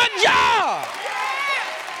doing a good job.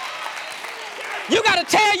 You got to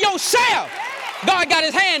tell yourself, God got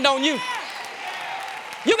his hand on you.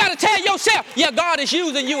 You got to tell yourself, yeah, God is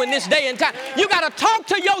using you in this day and time. You got to talk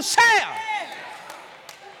to yourself.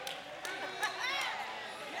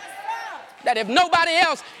 That if nobody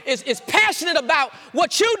else is passionate about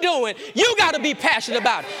what you're doing, you got to be passionate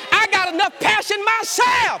about it. I got enough passion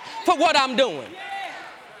myself for what I'm doing.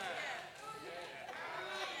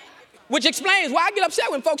 Which explains why I get upset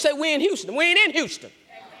when folks say we're in Houston. We ain't in Houston.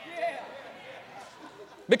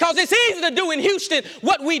 Because it's easy to do in Houston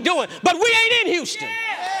what we doing, but we ain't in Houston.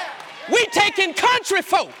 We taking country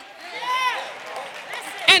folk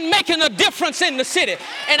and making a difference in the city.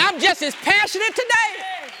 And I'm just as passionate today.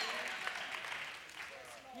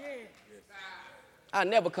 I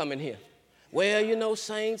never come in here. Well,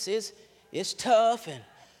 saints, it's tough, and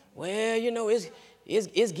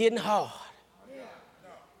it's getting hard.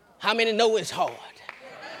 How many know it's hard?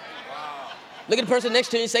 Look at the person next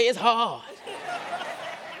to you and say it's hard.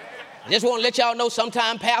 I just want to let y'all know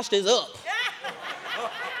sometimes pastor's up,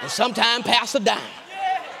 and sometimes pastor down.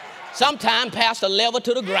 Sometimes pastor level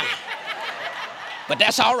to the ground. But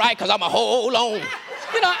that's all right, because I'm a hold on.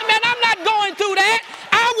 Man, I'm not going through that.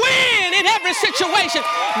 I win in every situation.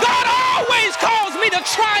 God always calls me to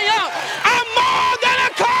triumph. I'm more than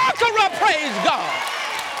a conqueror, praise God.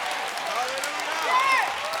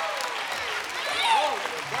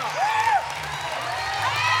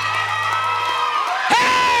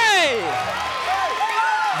 Hey!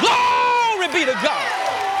 Glory be to God.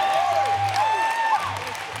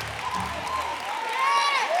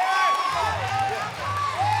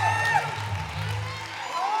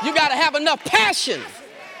 You got to have enough passion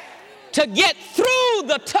to get through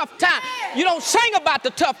the tough time. You don't sing about the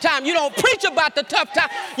tough time. You don't preach about the tough time.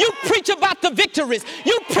 You preach about the victories.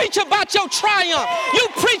 You preach about your triumph. You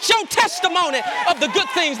preach your testimony of the good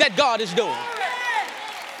things that God is doing.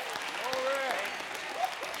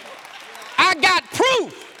 I got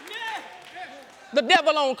proof the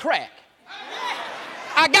devil on crack.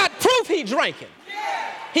 I got proof he drinking.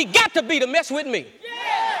 He got to be to mess with me.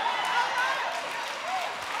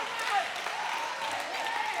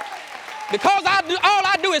 Because all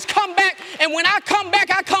I do is come back, and when I come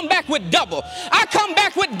back with double. I come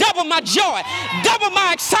back with double my joy, double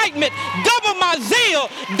my excitement, double my zeal,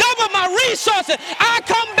 double my resources. I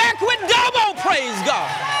come back with double, praise God.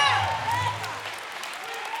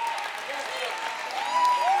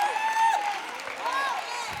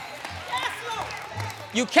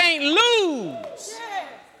 You can't lose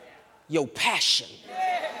your passion.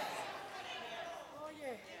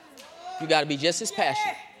 You got to be just as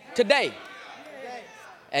passionate today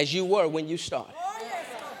as you were when you started.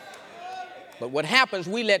 But what happens,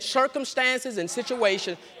 we let circumstances and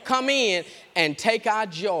situations come in and take our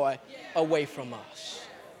joy away from us.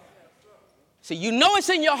 See, you know it's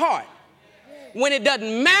in your heart. When it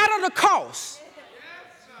doesn't matter the cost,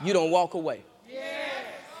 you don't walk away.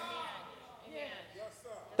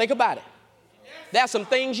 Think about it. There are some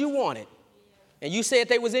things you wanted, and you said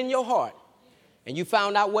they was in your heart, and you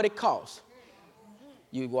found out what it cost.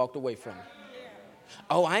 You walked away from it.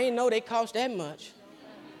 Oh, I didn't know they cost that much.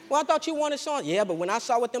 Well, I thought you wanted something. Yeah, but when I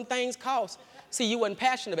saw what them things cost, see, you wasn't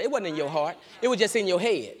passionate about it. It wasn't in your heart. It was just in your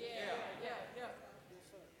head.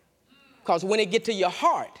 Because when it get to your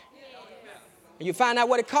heart, and you find out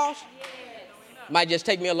what it costs, might just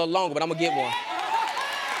take me a little longer, but I'm going to get one.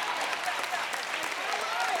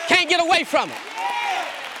 Can't get away from it.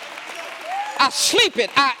 I sleep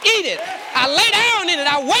it. I eat it. I lay down in it.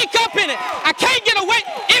 I wake up in it. I can't get away.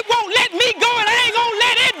 It won't let me go, and I ain't going to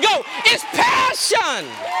let it go. It's passion.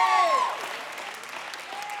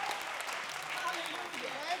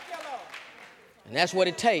 And that's what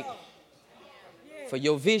it takes for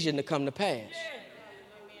your vision to come to pass.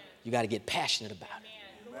 You got to get passionate about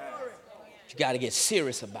it. You got to get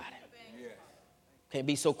serious about it. Can't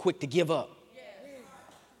be so quick to give up.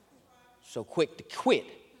 So quick to quit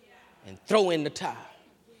and throw in the towel.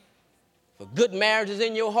 If a good marriage is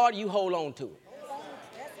in your heart, you hold on to it.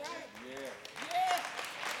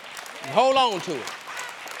 You hold on to it.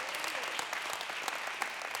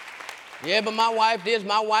 Yeah, but my wife this,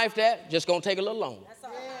 my wife that. Just going to take a little longer.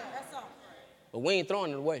 But we ain't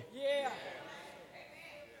throwing it away.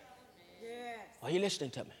 Are you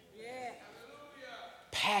listening to me?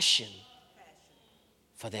 Passion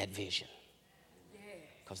for that vision.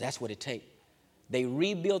 Because that's what it takes. They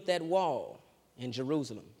rebuilt that wall in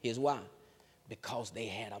Jerusalem. Here's why. Because they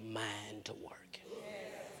had a mind to work.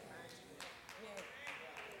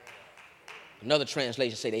 Another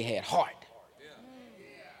translation say they had heart.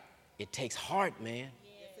 It takes heart, man.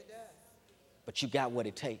 But you got what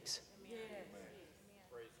it takes.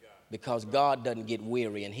 Because God doesn't get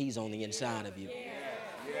weary and he's on the inside of you.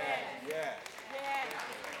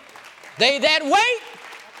 They that wait.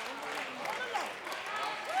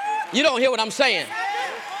 You don't hear what I'm saying.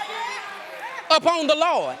 Upon the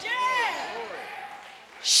Lord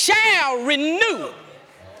shall renew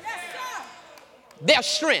their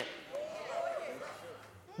strength.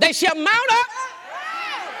 They shall mount up.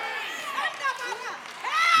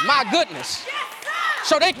 My goodness.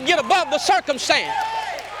 So they can get above the circumstance.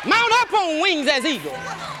 Mount up on wings as eagles.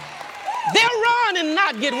 They'll run and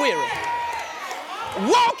not get weary.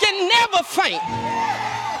 Walk and never faint.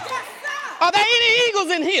 Are there any eagles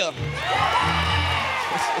in here?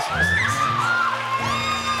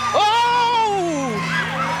 Oh!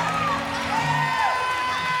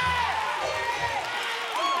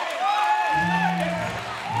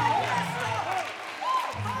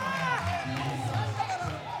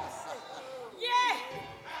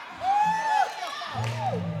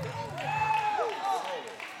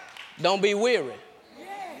 Don't be weary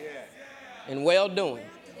in well doing.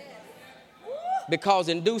 Because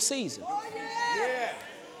in due season,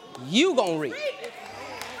 you gonna reap.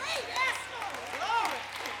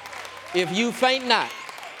 If you faint not.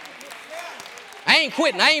 I ain't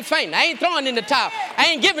quitting. I ain't fainting. I ain't throwing in the towel. I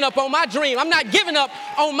ain't giving up on my dream. I'm not giving up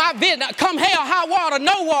on my vision. Come hell, high water,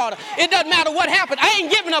 no water. It doesn't matter what happened. I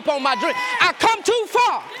ain't giving up on my dream. I come too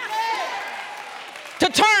far to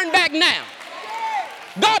turn back now.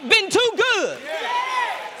 God been too good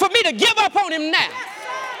for me to give up on him now.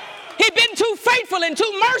 He been too faithful and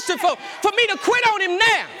too merciful for me to quit on him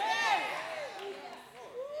now.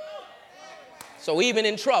 So even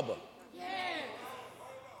in trouble,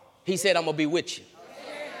 he said, I'm going to be with you.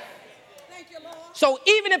 So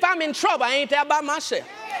even if I'm in trouble, I ain't there by myself.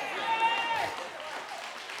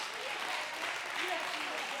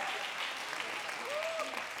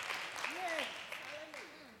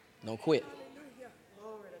 Don't quit.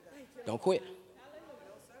 Don't quit.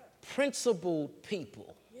 Principled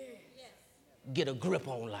people get a grip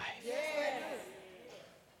on life.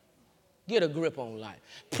 Get a grip on life.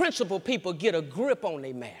 Principled people get a grip on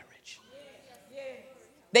their marriage.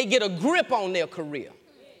 They get a grip on their career.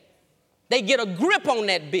 They get a grip on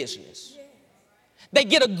that business. They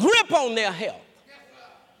get a grip on their health.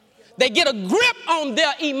 They get a grip on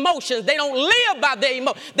their emotions. They don't live by their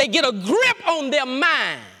emotions. They get a grip on their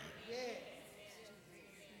mind.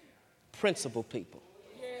 Principled people.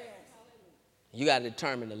 You got to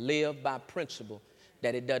determine to live by principle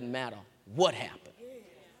that it doesn't matter what happened.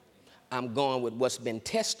 I'm going with what's been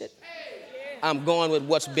tested. I'm going with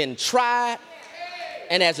what's been tried.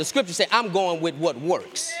 And as the scripture says, I'm going with what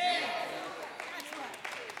works.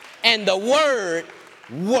 And the word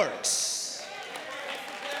works.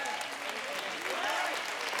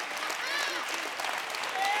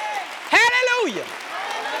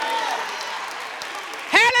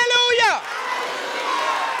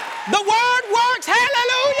 The word works.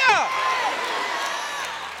 Hallelujah.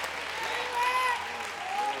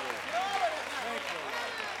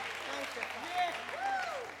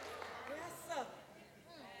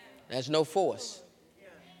 There's no force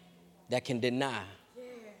that can deny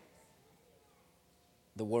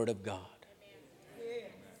the word of God.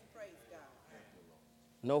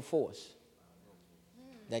 No force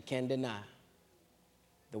that can deny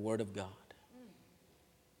the word of God.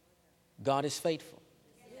 God is faithful.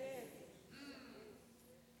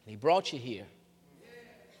 He brought you here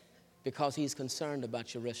because he's concerned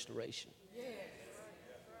about your restoration.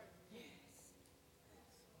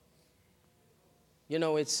 You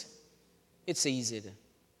know, it's easy to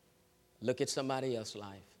look at somebody else's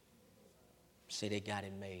life, say they got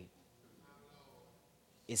it made.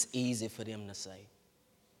 It's easy for them to say.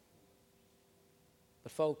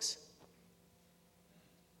 But folks,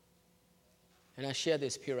 and I share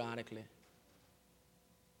this periodically,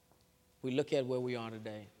 we look at where we are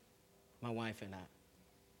today, my wife and I.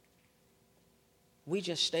 We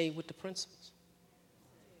just stayed with the principles.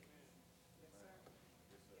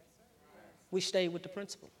 We stayed with the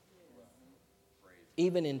principle.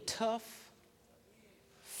 Even in tough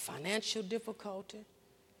financial difficulty,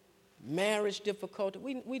 marriage difficulty,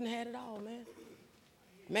 we done had it all, man.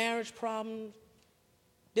 Marriage problems,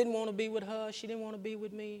 didn't want to be with her, she didn't want to be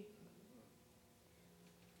with me.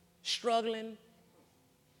 Struggling.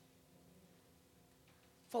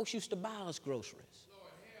 Folks used to buy us groceries.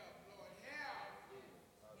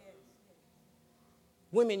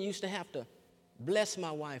 Women used to have to bless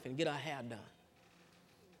my wife and get her hair done.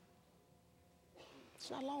 It's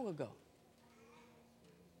not long ago.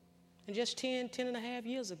 And just 10 and a half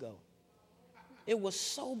years ago, it was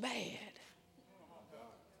so bad.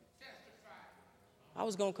 I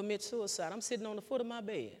was going to commit suicide. I'm sitting on the foot of my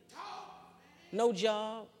bed. No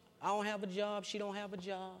job. I don't have a job. She don't have a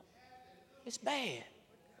job. It's bad.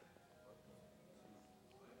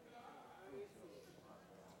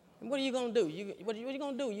 And what are you going to do? What are you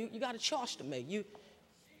going to do? You got a choice to make. You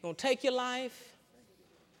going to take your life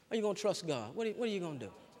or you going to trust God? What are you going to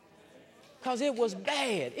do? Because it was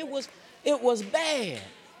bad. It was bad.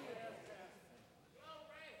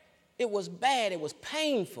 It was bad. It was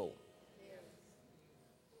painful.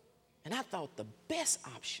 And I thought the best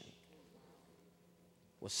option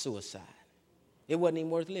was suicide. It wasn't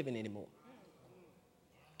even worth living anymore.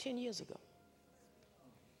 10 years ago.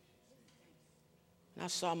 And I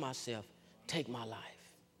saw myself take my life.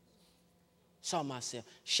 Saw myself,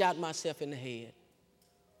 shot myself in the head.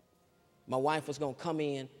 My wife was going to come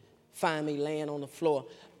in, find me laying on the floor.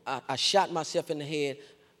 I shot myself in the head.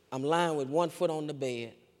 I'm lying with one foot on the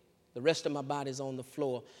bed. The rest of my body's on the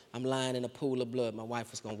floor. I'm lying in a pool of blood. My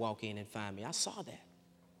wife was going to walk in and find me. I saw that.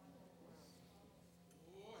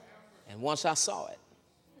 And once I saw it,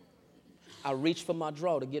 I reached for my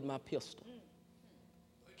drawer to get my pistol.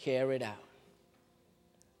 Carry it out.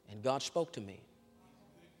 And God spoke to me.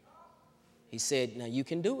 He said, now you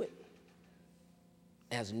can do it.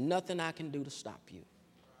 There's nothing I can do to stop you.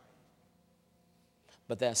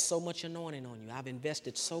 But there's so much anointing on you. I've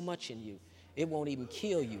invested so much in you. It won't even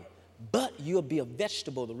kill you. But you'll be a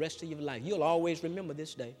vegetable the rest of your life. You'll always remember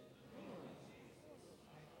this day.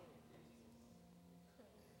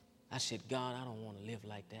 I said, God, I don't want to live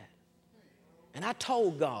like that. And I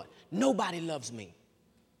told God, nobody loves me.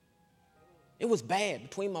 It was bad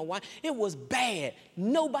between my wife. It was bad.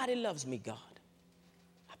 Nobody loves me, God.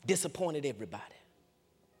 I've disappointed everybody.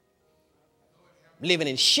 Living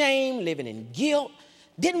in shame, living in guilt.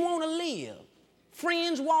 Didn't want to live.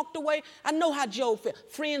 Friends walked away. I know how Job felt.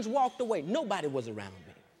 Friends walked away. Nobody was around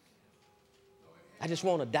me. I just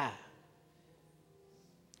want to die.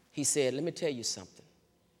 He said, let me tell you something.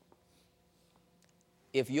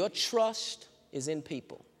 If your trust is in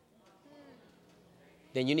people,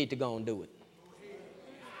 then you need to go and do it.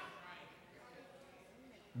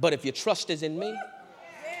 But if your trust is in me,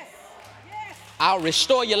 I'll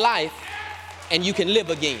restore your life and you can live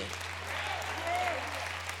again.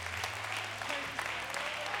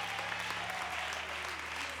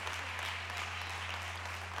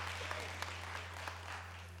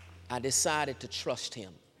 I decided to trust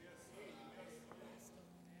him.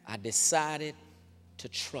 I decided to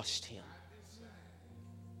trust him.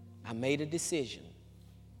 I made a decision.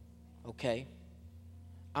 Okay?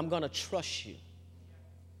 I'm going to trust you.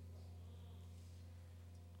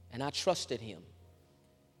 And I trusted him.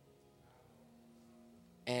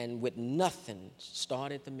 And with nothing,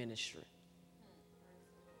 started the ministry.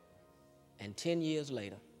 And 10 years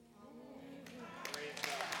later,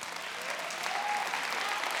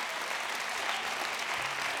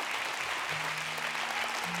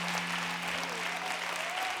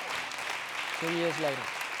 10 years later.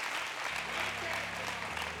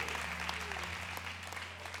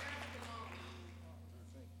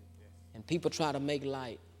 And people try to make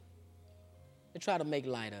light. They try to make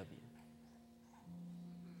light of you.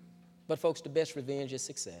 But folks, the best revenge is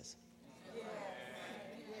success.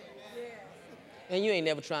 And you ain't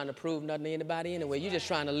never trying to prove nothing to anybody anyway. You're just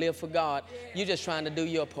trying to live for God. You're just trying to do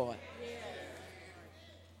your part.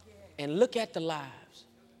 And look at the lives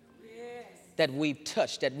that we've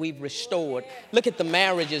touched, that we've restored. Look at the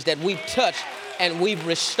marriages that we've touched and we've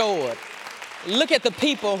restored. Look at the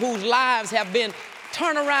people whose lives have been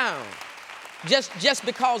turned around just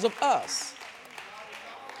because of us.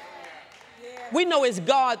 We know it's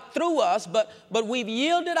God through us, but we've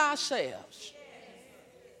yielded ourselves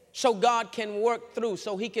so God can work through,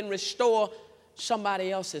 so he can restore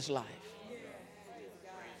somebody else's life.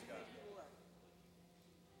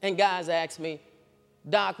 And guys ask me,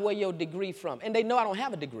 Doc, where your degree from? And they know I don't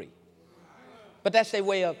have a degree. But that's their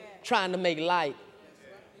way of trying to make light.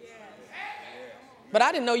 But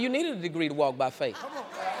I didn't know you needed a degree to walk by faith.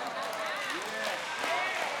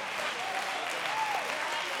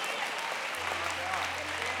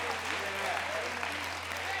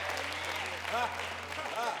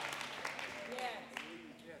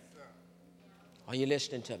 Are you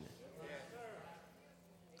listening to me?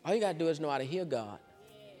 All you got to do is know how to hear God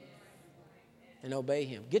and obey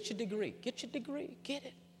him. Get your degree. Get your degree. Get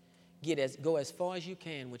it. Go as far as you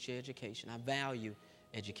can with your education. I value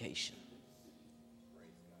education.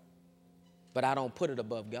 But I don't put it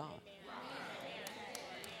above God.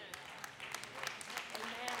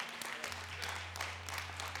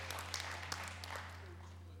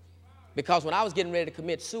 Because when I was getting ready to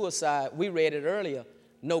commit suicide, we read it earlier,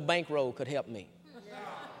 no bankroll could help me.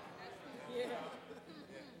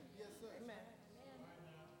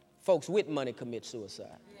 Folks with money commit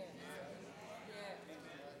suicide.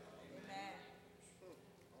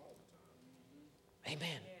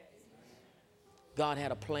 Amen. God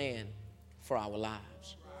had a plan for our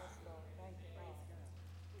lives.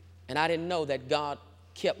 And I didn't know that God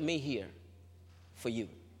kept me here for you.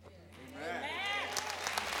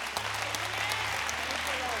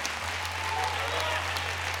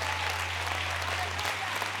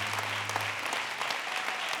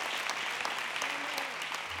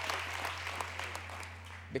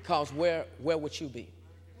 Because where would you be?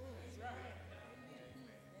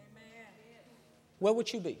 Where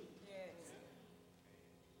would you be?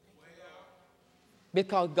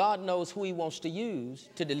 Because God knows who he wants to use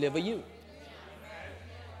to deliver you.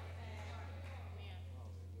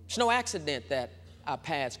 It's no accident that our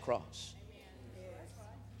paths cross.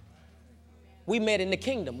 We met in the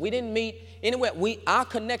kingdom. We didn't meet anywhere. Our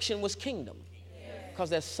connection was kingdom. Because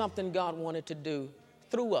there's something God wanted to do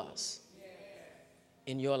through us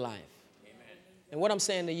in your life. And what I'm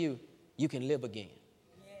saying to you, you can live again.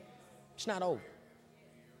 It's not over.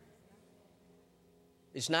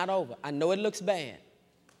 It's not over. I know it looks bad.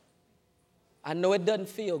 I know it doesn't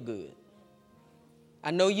feel good. I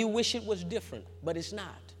know you wish it was different, but it's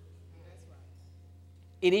not.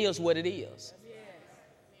 It is what it is.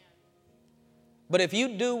 But if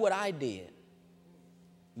you do what I did,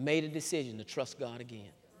 made a decision to trust God again,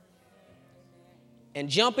 and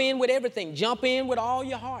jump in with everything. Jump in with all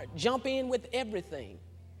your heart. Jump in with everything.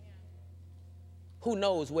 Who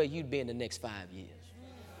knows where you'd be in the next 5 years?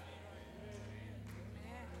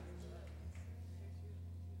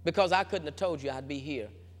 Because I couldn't have told you I'd be here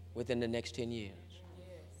within the next 10 years.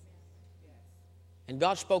 And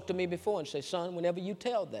God spoke to me before and said, son, whenever you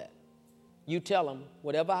tell that, you tell them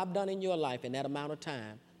whatever I've done in your life in that amount of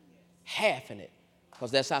time, half in it.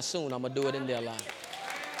 Because that's how soon I'm going to do it in their life.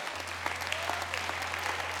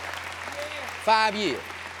 5 years.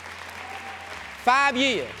 5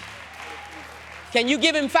 years. Can you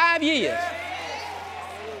give him 5 years?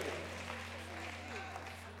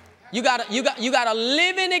 You got a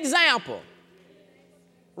living example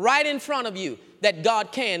right in front of you that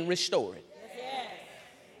God can restore it.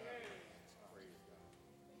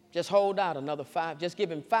 Just hold out another 5. Just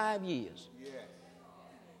give him 5 years.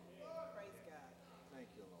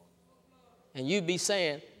 And you'd be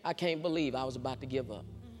saying, I can't believe I was about to give up.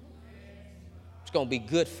 It's going to be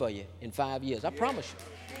good for you in 5 years. I promise you.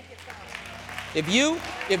 If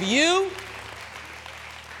you,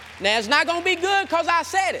 now it's not going to be good because I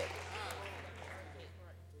said it.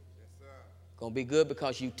 It's going to be good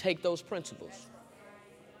because you take those principles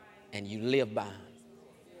and you live by them.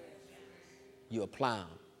 You apply them.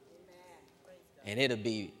 And it'll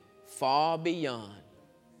be far beyond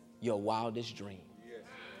your wildest dream.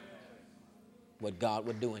 What God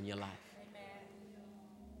would do in your life.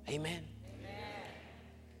 Amen.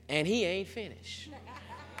 And he ain't finished.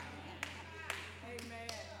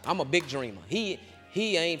 I'm a big dreamer. He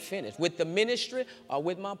ain't finished with the ministry or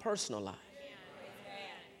with my personal life.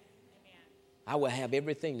 I will have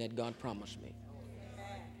everything that God promised me.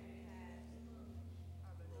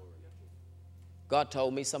 God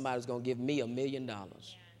told me somebody's going to give me $1 million.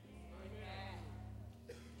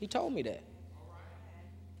 He told me that.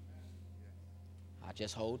 I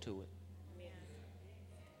just hold to it.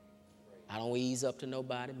 I don't ease up to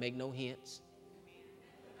nobody, make no hints.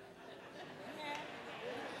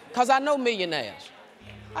 Because I know millionaires.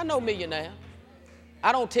 I know millionaires.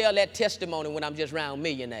 I don't tell that testimony when I'm just around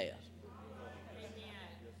millionaires.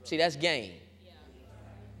 See, that's game.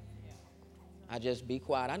 I just be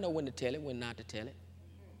quiet. I know when to tell it, when not to tell it.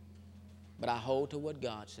 But I hold to what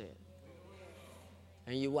God said.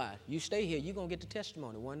 And you watch. You stay here, you're going to get the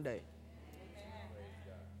testimony one day.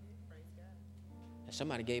 And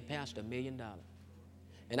somebody gave Pastor $1 million.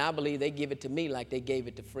 And I believe they give it to me like they gave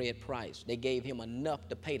it to Fred Price. They gave him enough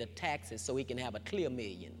to pay the taxes so he can have a clear $1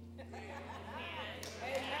 million.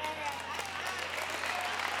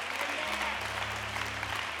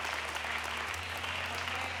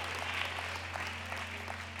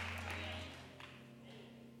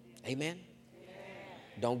 Amen?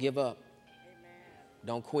 Don't give up.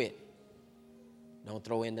 Don't quit. Don't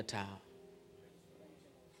throw in the towel.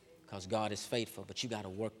 Because God is faithful, but you got to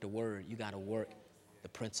work the word. You got to work the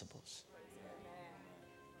principles.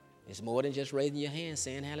 It's more than just raising your hand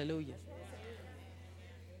saying hallelujah.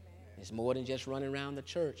 It's more than just running around the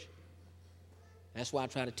church. That's why I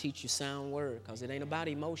try to teach you sound word, because it ain't about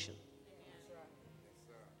emotion.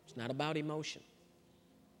 It's not about emotion.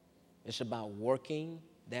 It's about working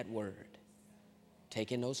that word,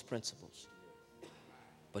 taking those principles.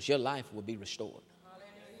 But your life will be restored.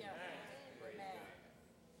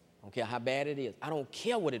 I don't care how bad it is. I don't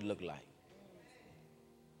care what it looked like.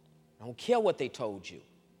 I don't care what they told you.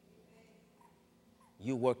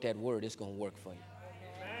 You work that word, it's going to work for you.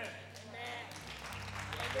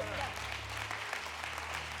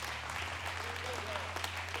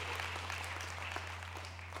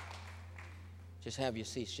 Just have your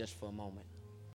seats just for a moment.